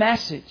need a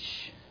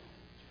message.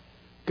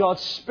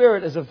 God's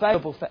Spirit is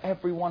available for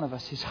every one of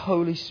us. His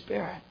Holy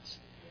Spirit.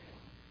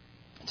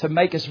 To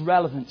make us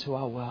relevant to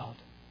our world.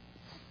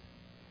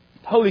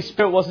 The Holy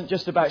Spirit wasn't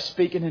just about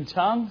speaking in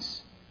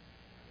tongues.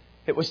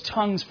 It was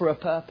tongues for a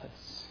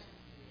purpose.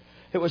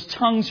 It was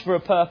tongues for a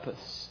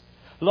purpose.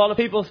 A lot of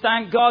people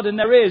thank God, and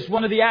there is.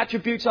 One of the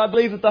attributes, I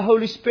believe, of the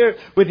Holy Spirit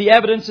with the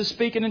evidence of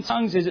speaking in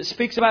tongues is it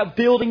speaks about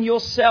building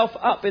yourself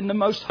up in the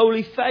most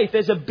holy faith.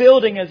 There's a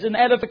building, there's an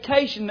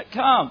edification that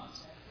comes.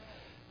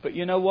 But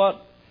you know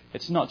what?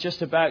 It's not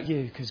just about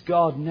you, because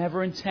God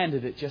never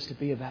intended it just to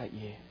be about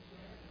you.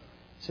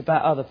 It's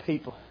about other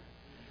people.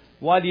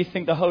 Why do you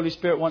think the Holy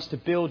Spirit wants to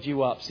build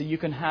you up? So you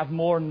can have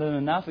more than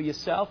enough of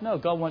yourself? No,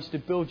 God wants to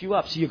build you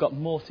up so you've got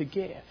more to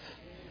give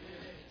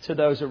to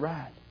those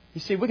around. You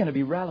see, we're going to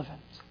be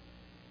relevant.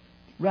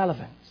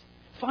 Relevant.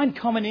 Find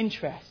common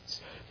interests.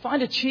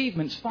 Find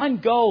achievements.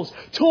 Find goals.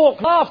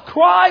 Talk, laugh,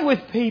 cry with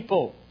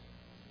people.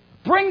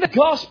 Bring the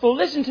gospel,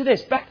 listen to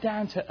this, back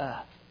down to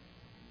earth.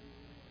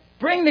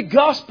 Bring the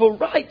gospel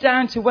right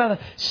down to where.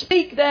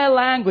 Speak their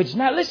language.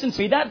 Now listen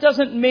to me, that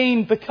doesn't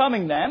mean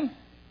becoming them.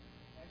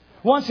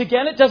 Once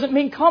again, it doesn't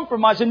mean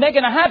compromise. And they're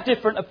going to have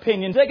different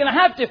opinions. They're going to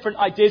have different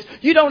ideas.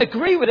 You don't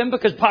agree with them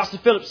because Pastor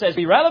Philip says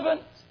be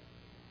relevant.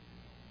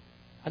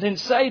 I didn't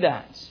say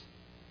that.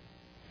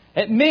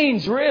 It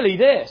means really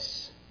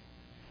this,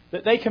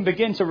 that they can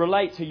begin to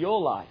relate to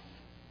your life.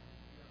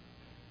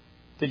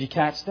 Did you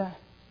catch that?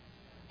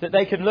 That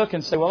they can look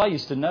and say, well, I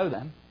used to know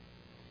them.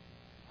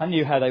 I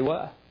knew how they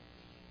were.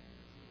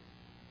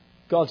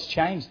 God's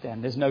changed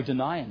them. There's no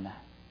denying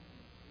that.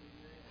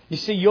 You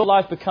see, your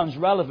life becomes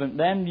relevant.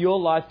 Then your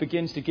life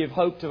begins to give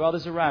hope to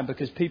others around,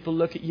 because people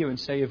look at you and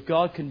say, if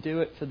God can do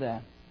it for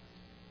them,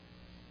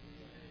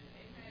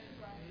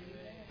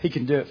 He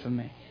can do it for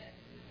me.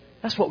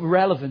 That's what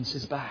relevance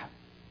is about.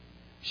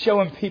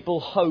 Showing people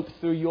hope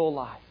through your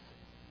life,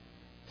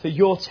 through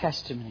your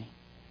testimony,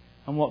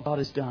 and what God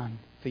has done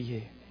for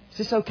you. Is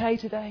this okay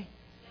today?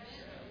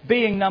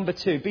 Being number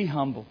 2, be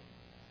humble.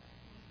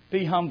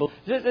 Be humble.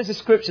 There's a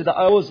scripture that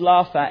I always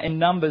laugh at in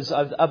Numbers.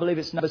 I believe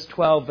it's Numbers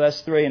 12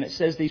 verse 3, and it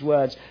says these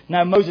words.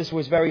 Now Moses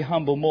was very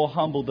humble, more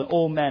humble than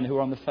all men who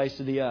are on the face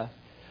of the earth.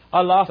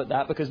 I laugh at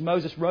that because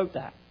Moses wrote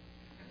that.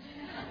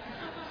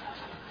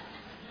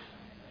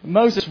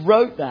 Moses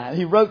wrote that.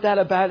 He wrote that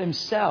about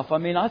himself. I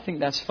mean, I think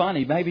that's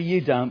funny. Maybe you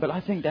don't, but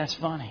I think that's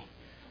funny.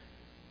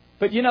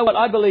 But you know what?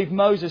 I believe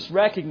Moses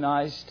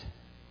recognized,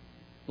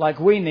 like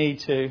we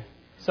need to.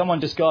 Someone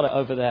just got it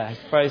over there.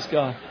 Praise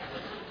God.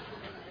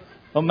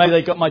 Or maybe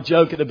they got my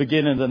joke at the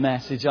beginning of the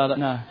message. I don't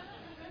know.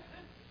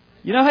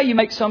 You know how you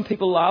make some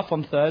people laugh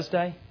on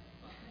Thursday?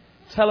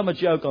 Tell them a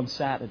joke on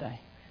Saturday.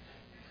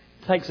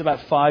 It takes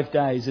about 5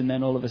 days and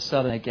then all of a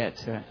sudden they get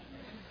to it.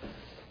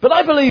 But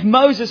I believe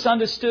Moses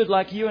understood,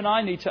 like you and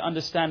I need to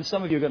understand.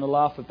 Some of you are going to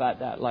laugh about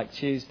that, like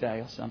Tuesday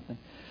or something.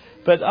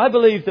 But I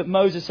believe that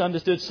Moses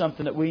understood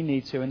something that we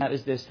need to, and that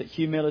is this, that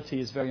humility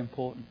is very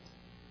important.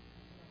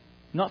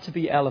 Not to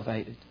be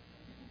elevated.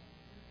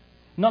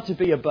 not to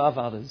be above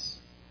others,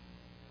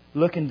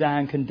 looking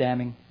down,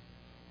 condemning.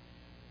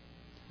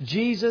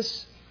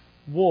 Jesus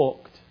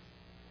walked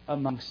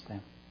amongst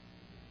them.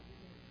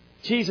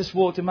 Jesus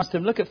walked amongst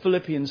them. Look at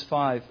Philippians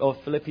 5 or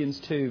Philippians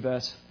 2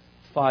 verse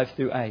 5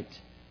 through 8. It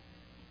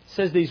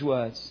says these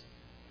words,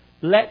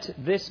 "Let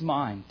this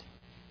mind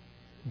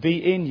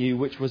be in you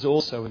which was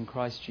also in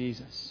Christ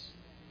Jesus,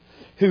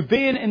 who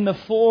being in the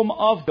form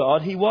of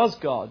God," he was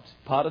God,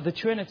 part of the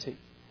Trinity,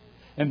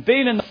 "and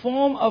being in the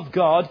form of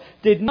God,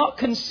 did not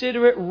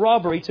consider it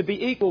robbery to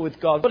be equal with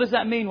God." What does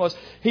that mean?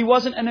 He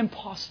wasn't an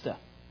imposter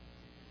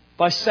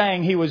by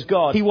saying he was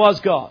God. He was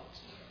God.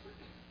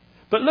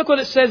 But look what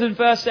it says in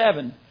verse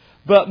 7.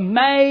 "But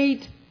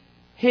made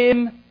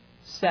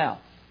himself."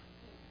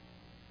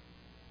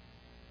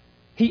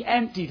 He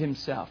emptied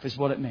himself is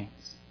what it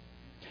means.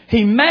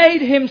 He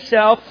made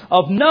himself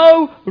of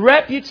no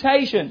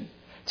reputation,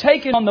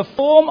 taking on the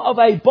form of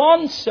a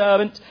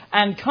bondservant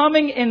and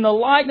coming in the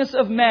likeness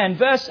of men.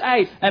 Verse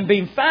 8, "And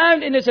being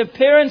found in his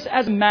appearance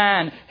as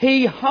man,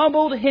 he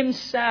humbled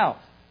himself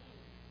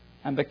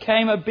and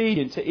became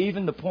obedient to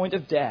even the point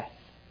of death,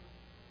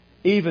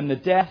 even the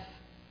death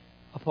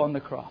upon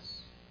the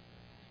cross."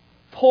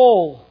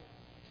 Paul,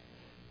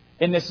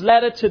 in this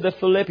letter to the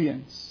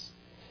Philippians,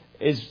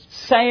 is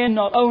saying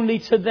not only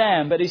to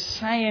them, but he's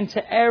saying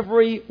to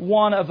every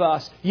one of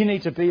us, you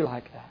need to be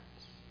like that.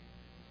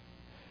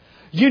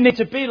 You need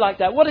to be like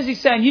that. What is he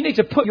saying? You need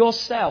to put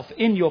yourself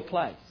in your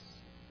place.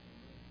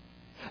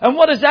 And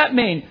what does that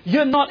mean?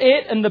 You're not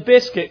it and the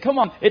biscuit. Come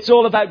on, it's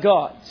all about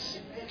God.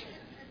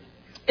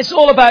 It's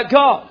all about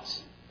God.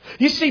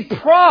 You see,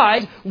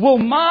 pride will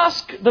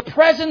mask the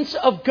presence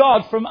of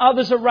God from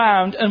others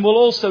around and will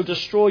also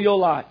destroy your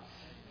life.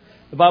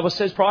 The Bible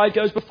says pride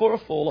goes before a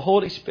fall, a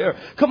haughty spirit.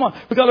 Come on,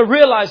 we've got to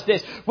realize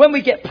this. When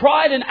we get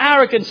pride and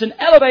arrogance and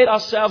elevate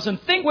ourselves and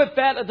think we're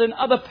better than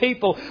other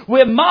people,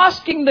 we're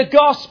masking the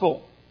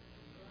gospel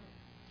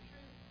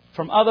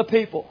from other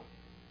people.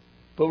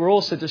 But we're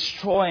also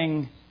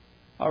destroying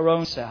our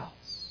own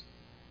selves.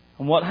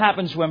 And what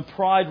happens when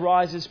pride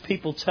rises?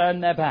 People turn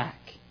their back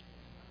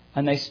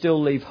and they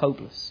still leave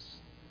hopeless.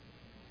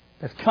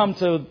 They've come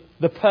to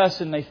the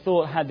person they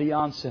thought had the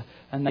answer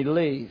and they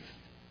leave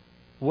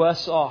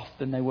worse off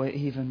than they were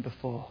even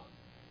before.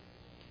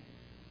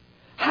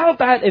 How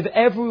about if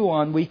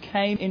everyone we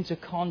came into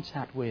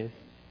contact with,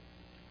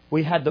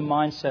 we had the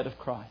mindset of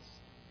Christ?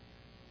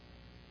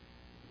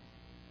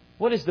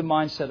 What is the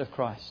mindset of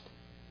Christ?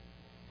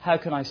 How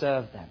can I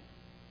serve them?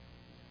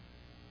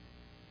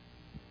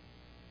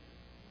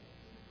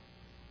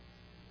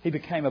 He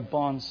became a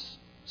bond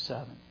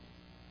servant.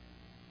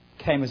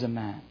 Came as a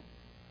man.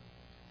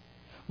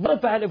 What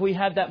about if we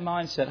had that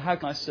mindset? How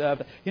can I serve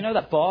them? You know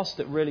that boss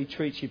that really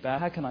treats you bad?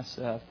 How can I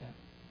serve them?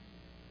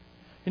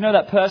 You know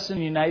that person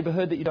in your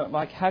neighborhood that you don't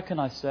like? How can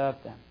I serve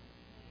them?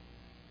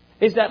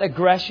 Is that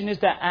aggression? Is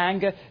that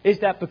anger? Is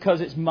that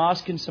because it's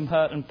masking some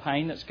hurt and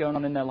pain that's going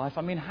on in their life?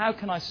 I mean, how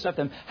can I serve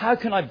them? How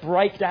can I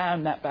break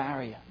down that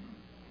barrier?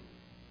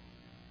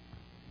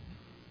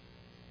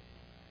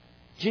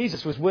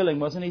 Jesus was willing,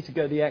 wasn't he, to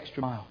go the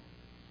extra mile?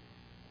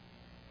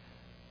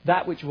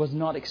 That which was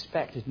not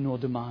expected nor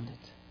demanded.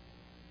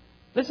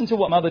 Listen to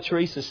what Mother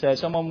Teresa said.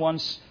 Someone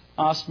once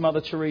asked Mother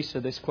Teresa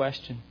this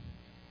question.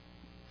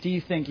 Do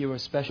you think you're a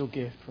special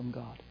gift from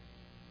God?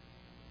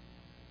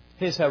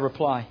 Here's her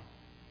reply.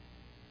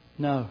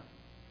 No.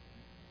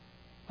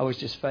 I was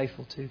just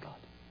faithful to God.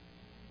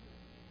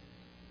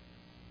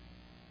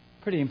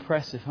 Pretty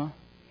impressive, huh?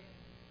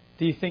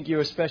 Do you think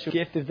you're a special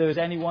gift? If there was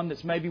anyone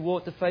that's maybe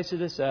walked the face of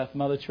this earth,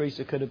 Mother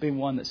Teresa could have been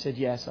one that said,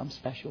 yes, I'm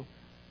special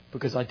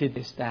because I did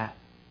this, that,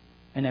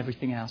 and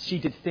everything else. She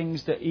did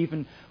things that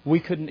even we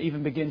couldn't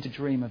even begin to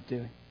dream of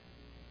doing.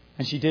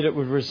 And she did it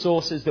with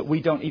resources that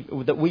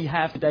we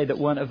have today that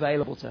weren't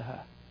available to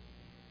her.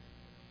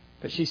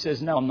 But she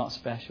says, no, I'm not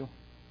special.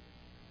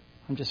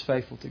 I'm just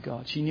faithful to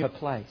God. She knew her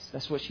place.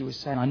 That's what she was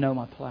saying. I know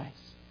my place.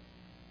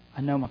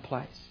 I know my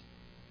place.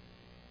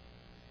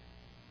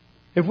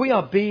 If we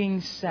are being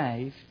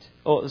saved,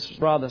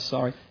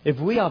 if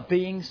we are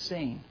being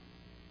seen,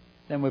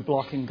 then we're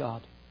blocking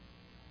God.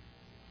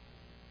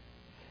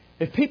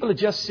 If people are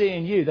just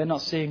seeing you, they're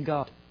not seeing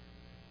God.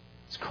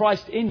 It's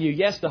Christ in you,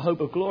 yes, the hope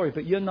of glory,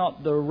 but you're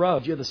not the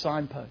road, you're the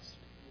signpost.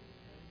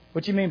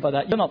 What do you mean by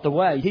that? You're not the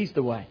way, He's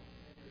the way.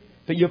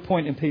 But you're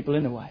pointing people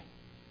in the way.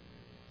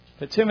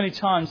 But too many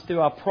times through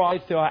our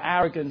pride, through our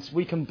arrogance,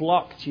 we can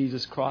block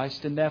Jesus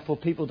Christ, and therefore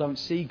people don't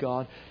see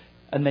God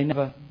and they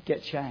never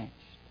get changed.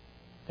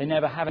 They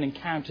never have an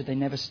encounter, they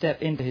never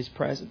step into His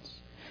presence.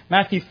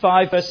 Matthew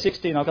 5 verse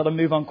 16, I've got to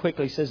move on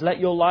quickly, says, let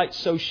your light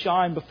so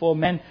shine before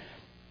men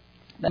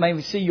that they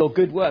may see your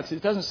good works.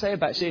 It doesn't say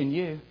about seeing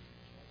you.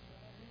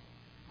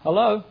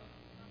 Hello?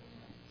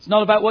 It's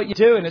not about what you're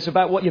doing, it's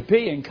about what you're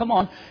being. Come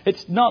on.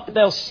 It's not that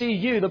they'll see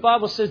you. The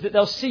Bible says that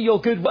they'll see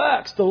your good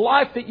works, the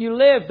life that you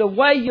live, the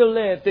way you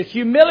live, the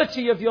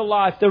humility of your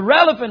life, the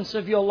relevance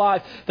of your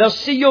life. They'll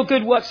see your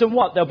good works and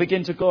what? They'll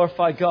begin to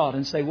glorify God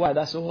and say, wow,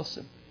 that's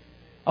awesome.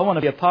 I want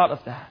to be a part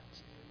of that.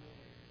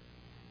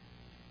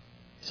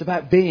 It's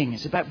about being.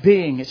 It's about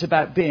being. It's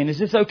about being. Is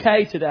this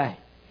okay today?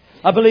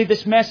 I believe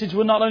this message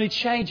will not only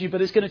change you,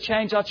 but it's going to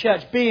change our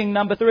church. Being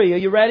number 3. Are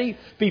you ready?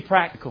 Be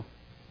practical.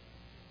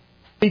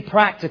 Be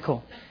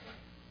practical.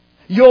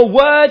 Your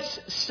words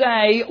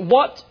say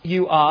what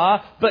you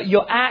are, but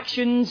your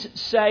actions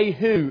say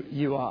who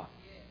you are.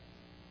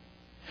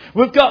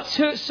 We've got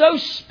so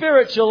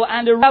spiritual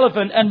and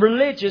irrelevant and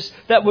religious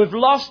that we've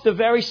lost the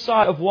very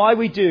sight of why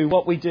we do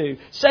what we do.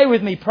 Say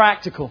with me,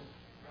 practical.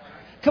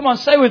 Come on,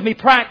 say with me,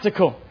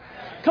 practical.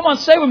 Come on,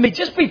 say with me,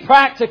 just be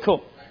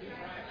practical.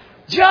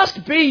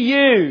 Just be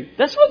you.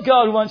 That's what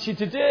God wants you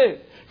to do.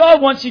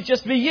 God wants you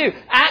just to be you.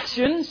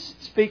 Actions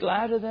speak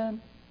louder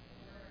than.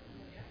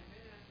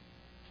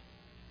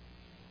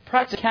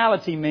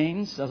 Practicality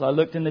means, as I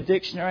looked in the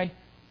dictionary,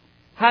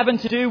 having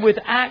to do with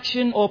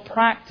action or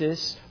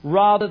practice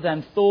rather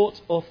than thought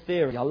or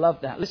theory. I love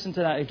that. Listen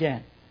to that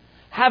again.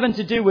 Having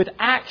to do with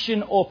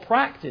action or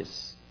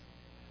practice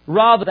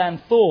rather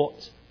than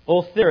thought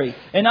or theory.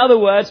 In other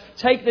words,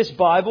 take this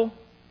Bible,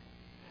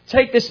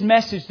 take this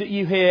message that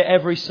you hear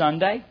every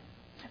Sunday,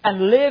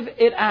 and live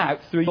it out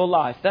through your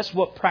life. That's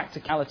what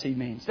practicality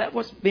means. That's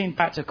what's being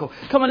practical.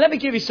 Come on, let me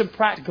give you some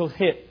practical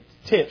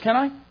tip. Can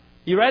I?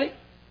 You ready?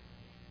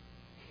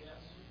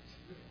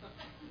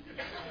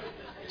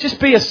 Just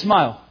be a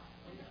smile.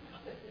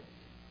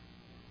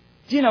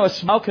 Do you know a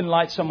smile can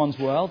light someone's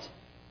world?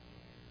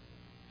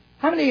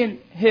 How many in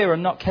here are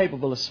not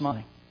capable of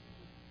smiling?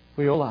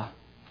 We all are.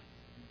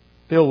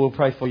 Bill will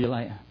pray for you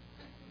later.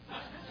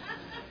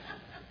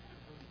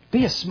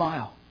 Be a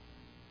smile.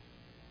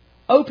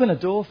 Open a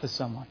door for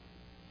someone.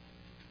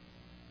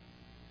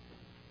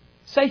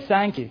 Say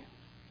thank you.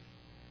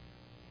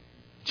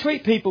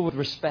 Treat people with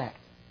respect.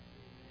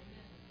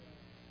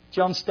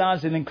 John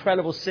Starr's an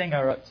incredible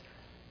singer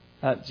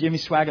at Jimmy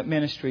Swaggart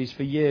Ministries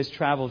for years,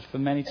 travelled for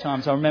many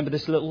times. I remember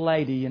this little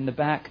lady in the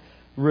back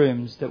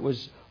rooms that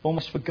was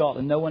almost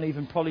forgotten. No one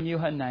even probably knew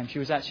her name. She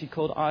was actually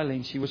called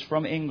Eileen. She was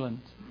from England.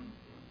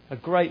 A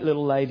great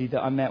little lady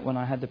that I met when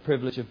I had the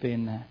privilege of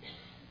being there.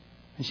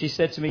 And she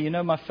said to me, you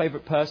know, my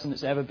favourite person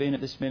that's ever been at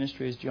this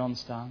ministry is John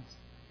Starr.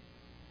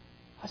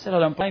 I said, I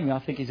don't blame you. I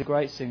think he's a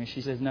great singer.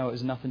 She says, no, it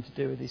has nothing to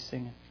do with his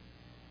singing.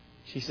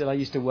 She said, I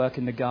used to work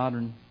in the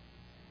garden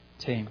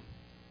team.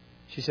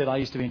 She said, I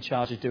used to be in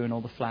charge of doing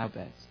all the flower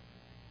beds.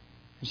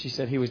 And she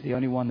said he was the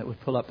only one that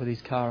would pull up with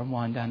his car and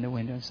wind down the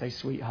window and say,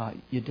 sweetheart,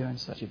 you're doing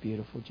such a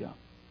beautiful job.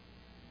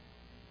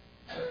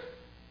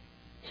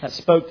 That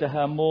spoke to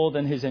her more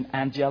than his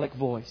angelic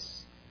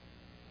voice,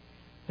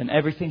 than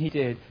everything he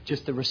did,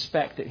 just the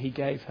respect that he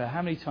gave her.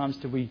 How many times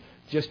do we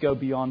just go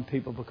beyond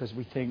people because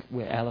we think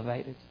we're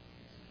elevated?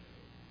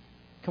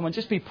 Come on,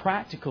 just be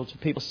practical to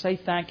people. Say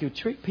thank you.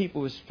 Treat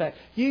people with respect.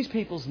 Use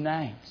people's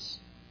names.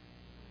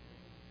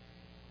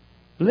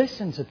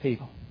 Listen to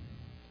people.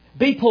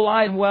 Be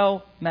polite and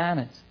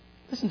well-mannered.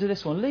 Listen to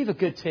this one. Leave a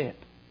good tip.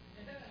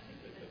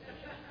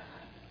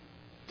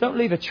 Don't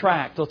leave a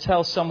tract or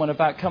tell someone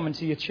about coming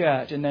to your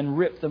church and then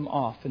rip them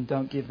off and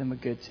don't give them a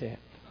good tip.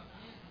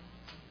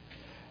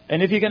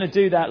 And if you're going to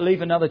do that,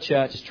 leave another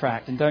church's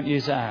tract and don't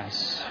use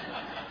ours.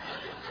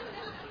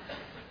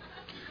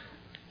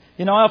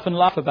 You know, I often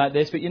laugh about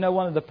this, but you know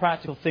one of the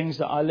practical things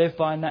that I live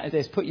by, and that is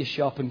this: put your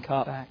shopping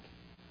cart back.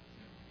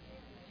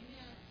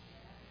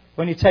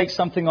 When you take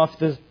something off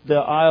the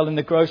aisle in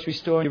the grocery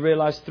store and you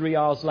realise 3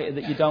 hours later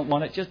that you don't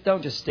want it,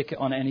 don't just stick it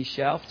on any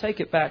shelf. Take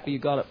it back where you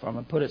got it from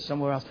and put it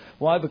somewhere else.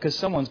 Why? Because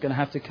someone's going to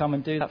have to come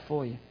and do that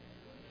for you.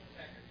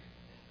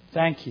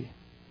 Thank you.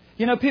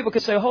 You know, people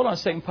could say, hold on a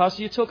second,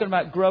 Pastor, you're talking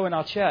about growing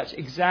our church.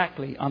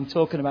 Exactly. I'm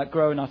talking about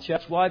growing our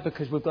church. Why?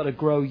 Because we've got to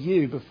grow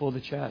you before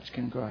the church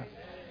can grow.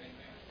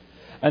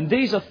 And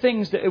these are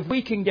things that if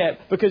we can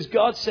get, because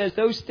God says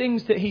those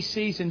things that He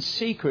sees in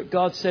secret,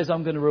 God says,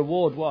 I'm going to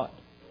reward what?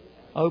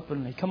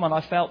 Openly. Come on, I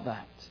felt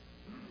that.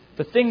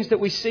 The things that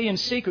we see in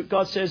secret,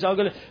 God says, I'm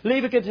going to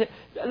leave a good...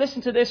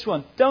 Listen to this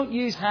one. Don't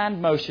use hand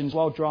motions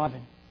while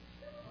driving.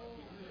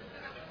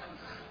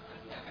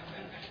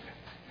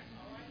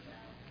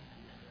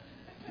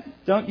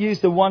 Don't use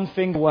the one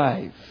finger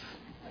wave.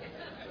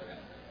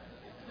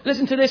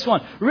 Listen to this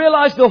one.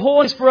 Realize the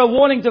horn is for a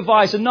warning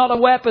device and not a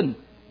weapon.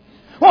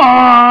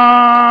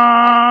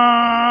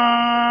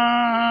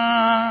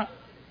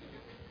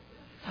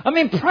 I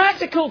mean,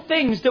 practical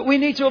things that we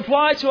need to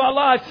apply to our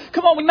life.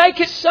 Come on, we make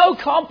it so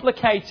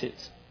complicated.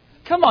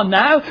 Come on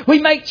now. We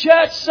make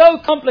church so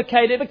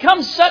complicated. It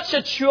becomes such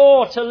a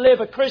chore to live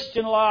a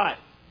Christian life.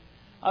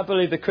 I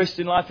believe the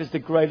Christian life is the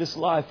greatest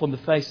life on the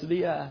face of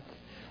the earth.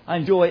 I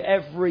enjoy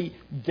every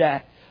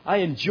day. I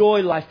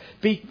enjoy life.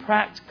 Be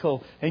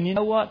practical. And you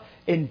know what?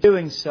 In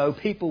doing so,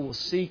 people will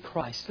see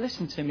Christ.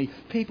 Listen to me.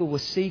 People will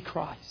see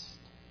Christ.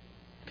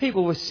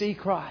 People will see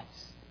Christ.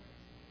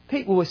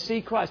 People will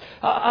see Christ.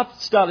 I've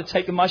started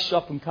taking my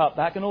shopping cart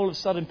back, and all of a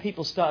sudden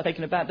people started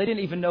taking it back. They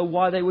didn't even know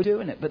why they were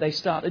doing it, but they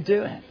started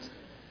doing it.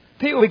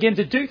 People begin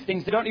to do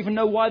things they don't even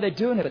know why they're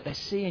doing it, but they're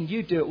seeing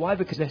you do it. Why?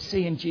 Because they're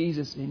seeing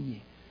Jesus in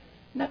you.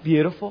 Isn't that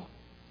beautiful?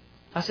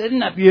 I said, isn't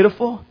that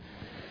beautiful?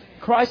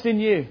 Christ in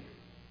you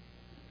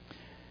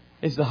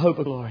is the hope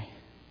of glory.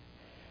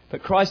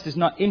 But Christ is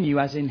not in you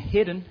as in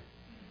hidden,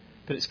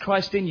 but it's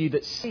Christ in you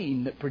that's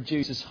seen, that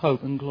produces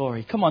hope and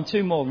glory. Come on,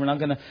 2 more, and I'm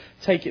going to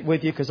take it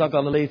with you because I've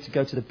got to leave to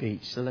go to the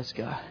beach. So let's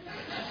go.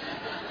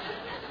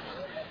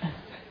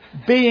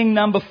 Being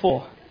number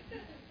 4.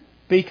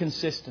 Be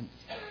consistent.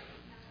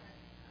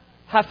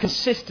 Have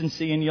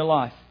consistency in your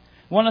life.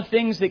 One of the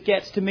things that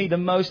gets to me the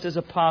most as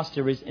a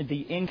pastor is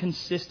the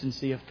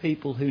inconsistency of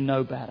people who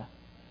know better.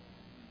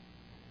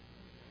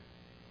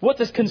 What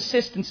does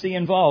consistency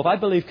involve? I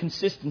believe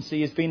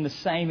consistency has been the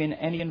same in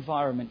any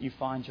environment you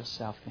find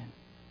yourself in.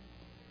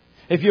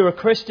 If you're a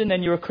Christian,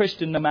 then you're a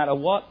Christian no matter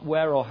what,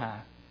 where or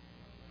how.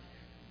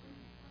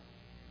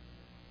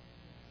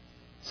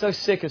 So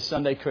sick of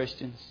Sunday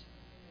Christians.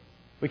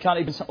 We can't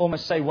even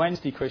almost say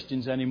Wednesday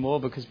Christians anymore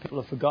because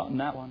people have forgotten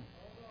that one.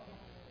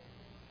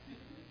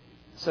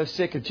 So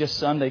sick of just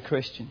Sunday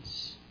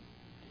Christians.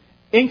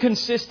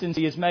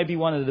 Inconsistency is maybe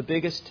one of the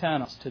biggest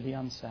turn-offs to the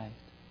unsaved.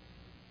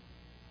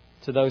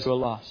 To those who are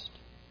lost.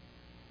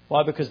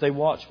 Why? Because they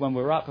watch when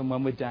we're up and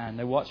when we're down.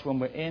 They watch when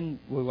we're in,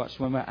 we watch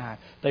when we're out.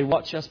 They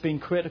watch us being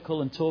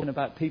critical and talking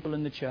about people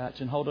in the church.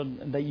 And hold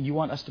on, you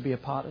want us to be a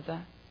part of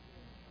that?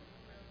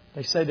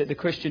 They say that the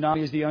Christian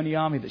army is the only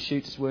army that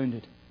shoots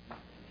wounded.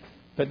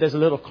 But there's a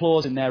little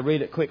clause in there,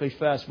 read it quickly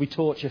first. We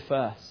torture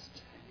first.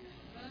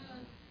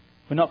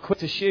 We're not quick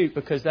to shoot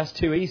because that's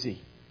too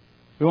easy.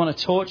 We want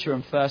to torture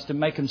them first and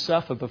make them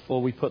suffer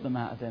before we put them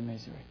out of their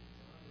misery.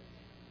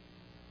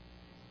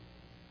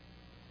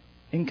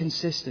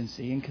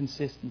 Inconsistency.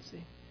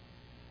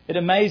 It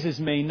amazes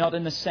me, not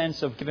in the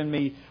sense of giving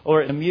me,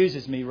 or it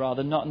amuses me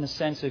rather, not in the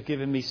sense of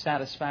giving me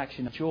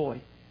satisfaction or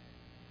joy.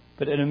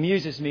 But it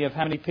amuses me of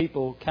how many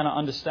people cannot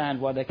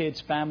understand why their kids,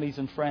 families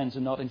and friends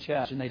are not in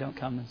church and they don't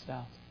come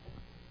themselves.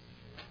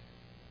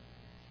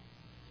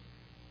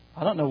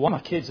 I don't know why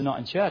my kids are not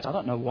in church. I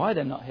don't know why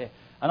they're not here.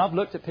 And I've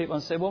looked at people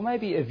and said, well,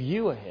 maybe if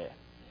you were here,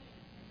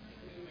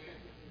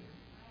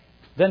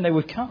 then they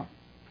would come.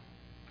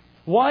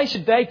 Why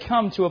should they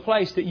come to a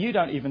place that you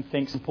don't even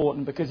think is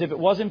important? Because if it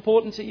was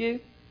important to you,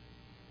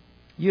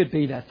 you'd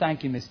be there.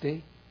 Thank you, Miss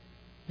D.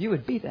 You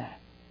would be there.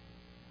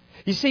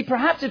 You see,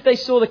 perhaps if they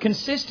saw the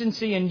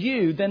consistency in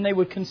you, then they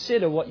would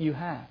consider what you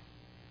have.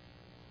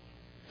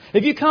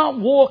 If you can't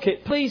walk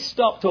it, please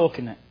stop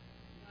talking it.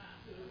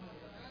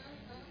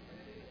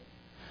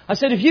 I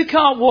said, if you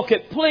can't walk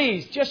it,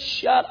 please just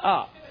shut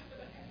up.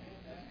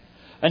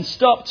 And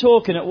stop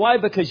talking it. Why?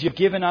 Because you're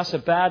giving us a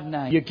bad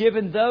name. You're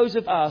giving those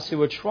of us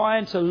who are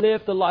trying to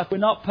live the life. We're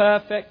not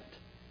perfect.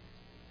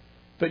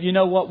 But you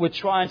know what? We're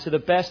trying to the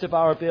best of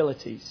our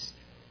abilities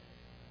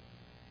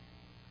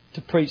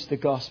to preach the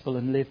gospel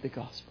and live the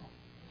gospel.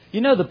 You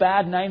know the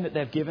bad name that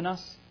they've given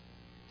us?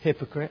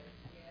 Hypocrite.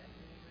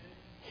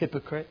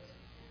 Hypocrite.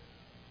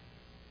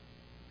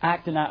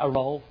 Acting out a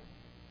role.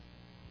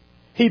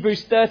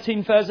 Hebrews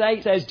 13 verse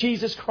 8 says,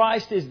 Jesus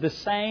Christ is the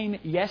same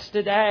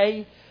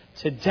yesterday,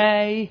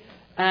 today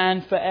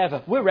and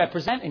forever. We're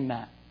representing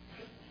that.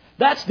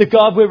 That's the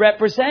God we're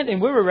representing.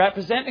 We're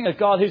representing a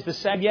God who's the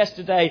same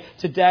yesterday,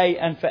 today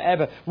and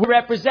forever. We're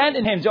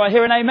representing Him. Do I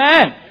hear an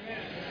amen? Amen.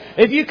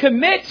 If you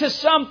commit to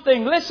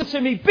something, listen to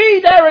me,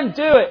 be there and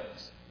do it.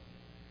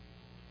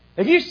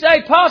 If you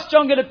say, Pastor,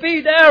 I'm going to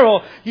be there,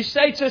 or you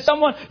say to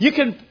someone, you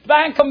can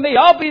bank on me,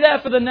 I'll be there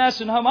for the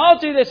nursing home, I'll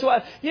do this.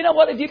 You know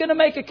what, if you're going to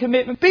make a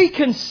commitment, be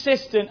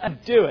consistent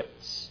and do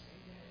it.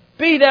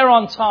 Be there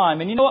on time.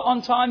 And you know what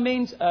on time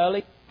means?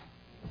 Early.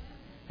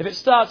 If it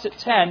starts at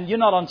 10, you're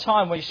not on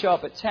time when you show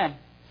up at 10.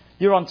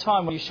 You're on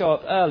time when you show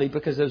up early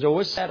because there's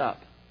always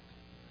setup.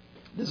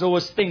 There's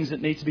always things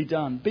that need to be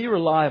done. Be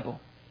reliable.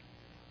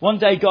 One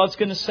day God's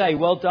going to say,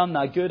 well done,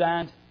 thou good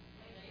and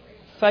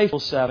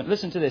faithful servant.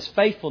 Listen to this.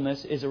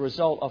 Faithfulness is a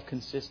result of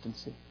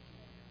consistency.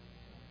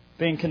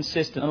 Being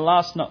consistent. And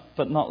last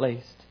but not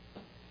least,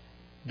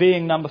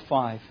 being number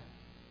 5.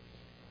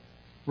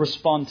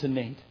 Respond to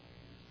need.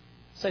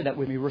 Say that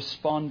with me.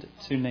 Respond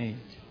to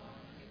need.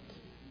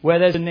 Where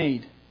there's a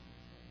need,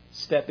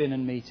 step in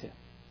and meet it.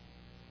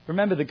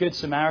 Remember the Good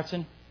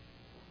Samaritan?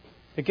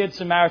 The Good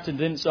Samaritan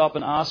didn't stop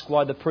and ask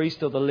why the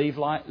priest or the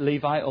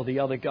Levite or the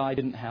other guy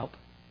didn't help.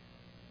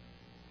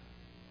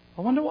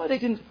 I wonder why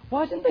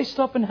didn't they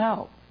stop and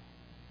help?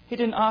 He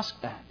didn't ask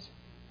that.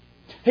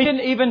 He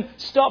didn't even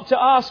stop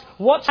to ask,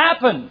 what's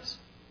happened?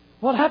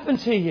 What happened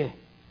to you?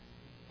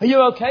 Are you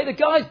okay? The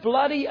guy's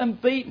bloody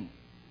and beaten.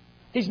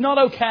 He's not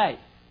okay.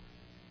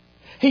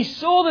 He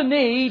saw the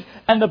need,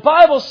 and the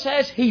Bible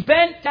says he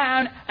bent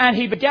down and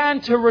he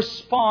began to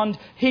respond.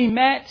 He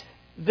met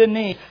the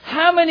need.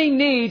 How many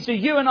needs do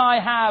you and I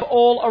have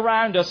all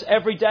around us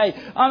every day?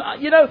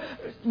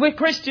 We're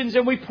Christians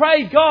and we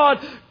pray,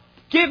 God,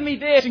 give me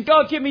this and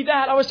God, give me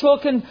that. I was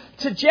talking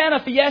to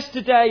Jennifer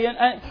yesterday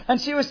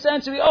and she was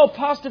saying to me, oh,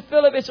 Pastor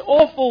Philip, it's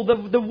awful.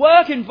 The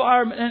work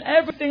environment and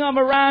everything I'm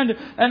around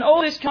and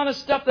all this kind of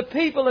stuff, the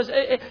people,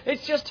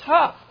 it's just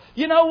tough.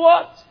 You know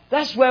what?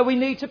 That's where we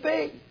need to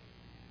be.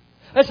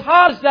 As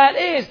hard as that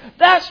is,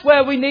 that's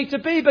where we need to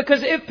be.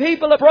 Because if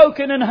people are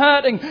broken and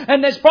hurting,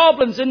 and there's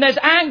problems, and there's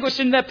anguish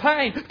and there's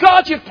pain,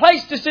 God, you've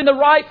placed us in the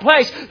right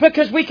place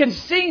because we can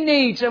see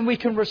needs and we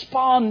can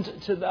respond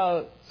to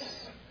those.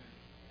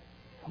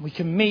 And we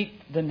can meet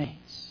the needs.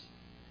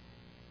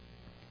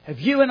 Have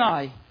you and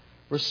I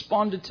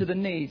responded to the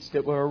needs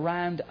that were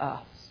around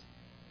us,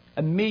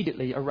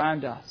 immediately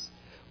around us?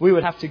 We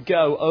would have to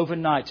go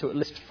overnight to at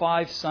least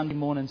 5 Sunday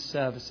morning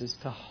services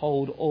to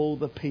hold all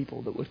the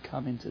people that would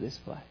come into this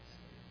place.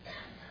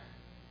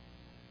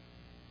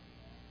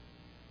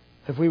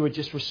 If we would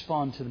just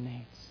respond to the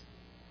needs.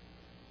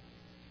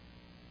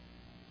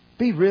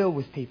 Be real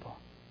with people.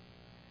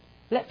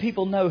 Let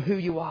people know who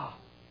you are.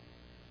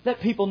 Let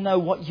people know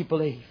what you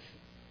believe.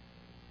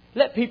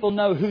 Let people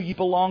know who you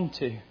belong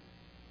to.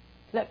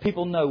 Let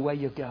people know where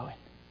you're going.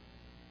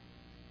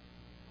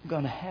 I'm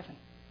going to heaven.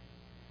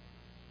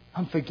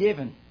 I'm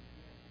forgiven.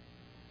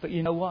 But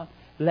you know what?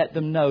 Let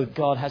them know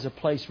God has a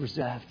place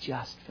reserved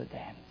just for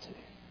them too.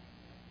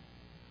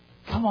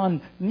 Come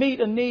on, meet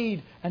a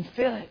need and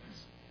fill it.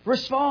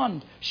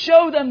 Respond.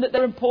 Show them that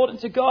they're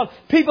important to God.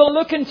 People are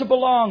looking to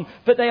belong,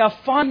 but they are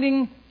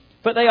finding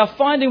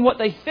what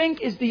they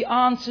think is the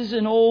answers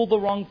in all the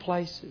wrong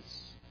places.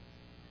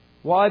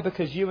 Why?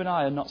 Because you and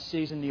I are not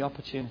seizing the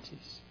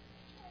opportunities.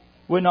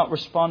 We're not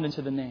responding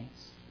to the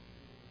needs.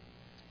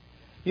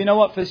 You know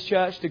what? For this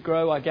church to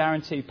grow, I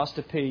guarantee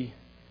Pastor P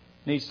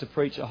needs to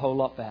preach a whole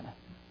lot better.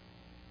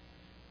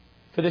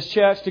 For this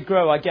church to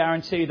grow, I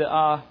guarantee that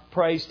our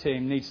praise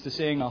team needs to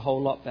sing a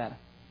whole lot better.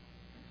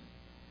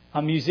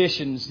 Our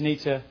musicians need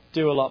to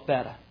do a lot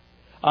better.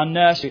 Our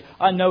nursery,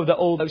 I know that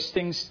all those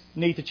things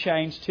need to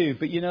change too.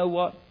 But you know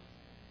what?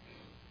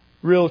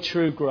 Real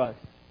true growth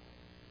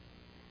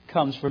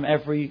comes from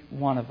every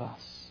one of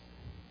us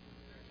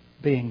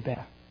being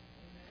better.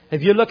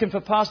 If you're looking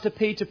for Pastor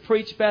P to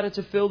preach better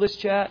to fill this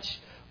church,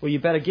 well, you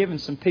better give him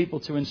some people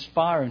to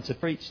inspire him to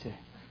preach to.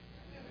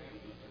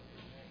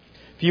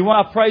 If you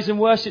want our praise and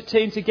worship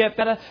team to get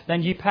better,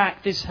 then you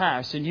pack this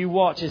house and you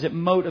watch as it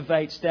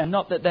motivates them.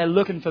 Not that they're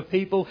looking for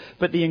people,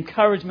 but the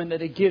encouragement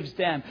that it gives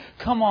them.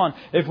 Come on,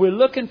 if we're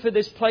looking for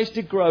this place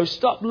to grow,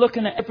 stop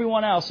looking at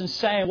everyone else and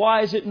saying,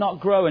 why is it not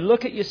growing?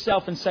 Look at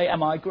yourself and say,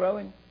 am I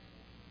growing?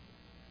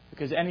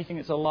 Because anything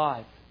that's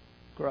alive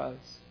grows.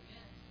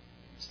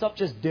 Stop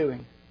just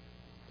doing.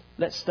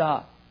 Let's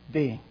start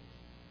being.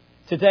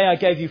 Today I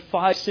gave you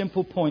 5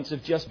 simple points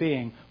of just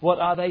being. What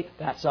are they?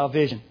 That's our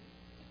vision.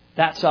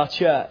 That's our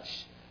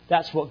church.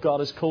 That's what God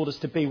has called us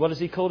to be. What has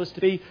He called us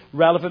to be?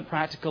 Relevant,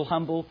 practical,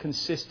 humble,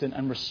 consistent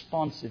and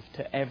responsive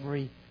to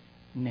every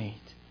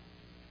need.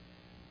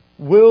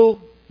 Will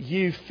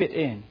you fit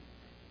in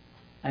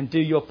and do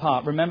your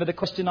part? Remember the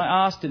question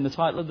I asked in the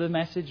title of the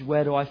message?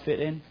 Where do I fit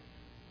in?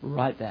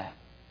 Right there.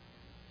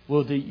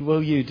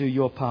 Will you do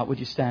your part? Would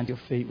you stand to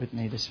your feet with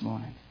me this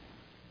morning?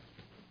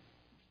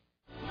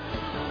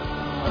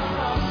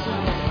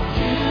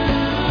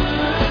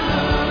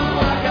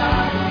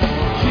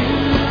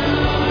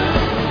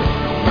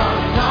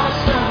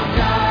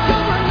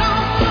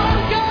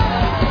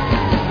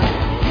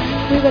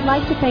 We would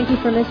like to thank you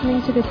for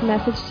listening to this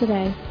message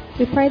today.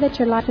 We pray that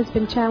your life has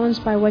been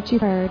challenged by what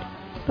you've heard,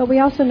 but we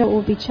also know it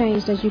will be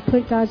changed as you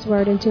put God's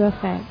Word into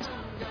effect.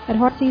 At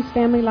Heart's East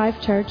Family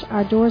Life Church,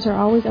 our doors are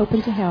always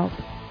open to help.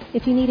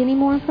 If you need any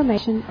more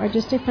information or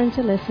just a friend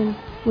to listen,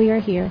 we are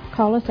here.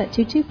 Call us at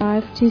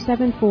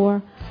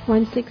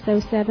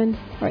 225-274-1607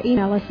 or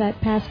email us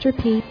at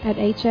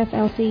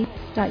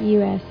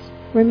pastorp@hflc.us.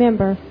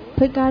 Remember,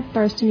 put God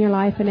first in your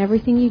life and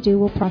everything you do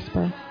will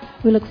prosper.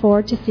 We look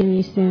forward to seeing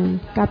you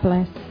soon. God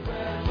bless.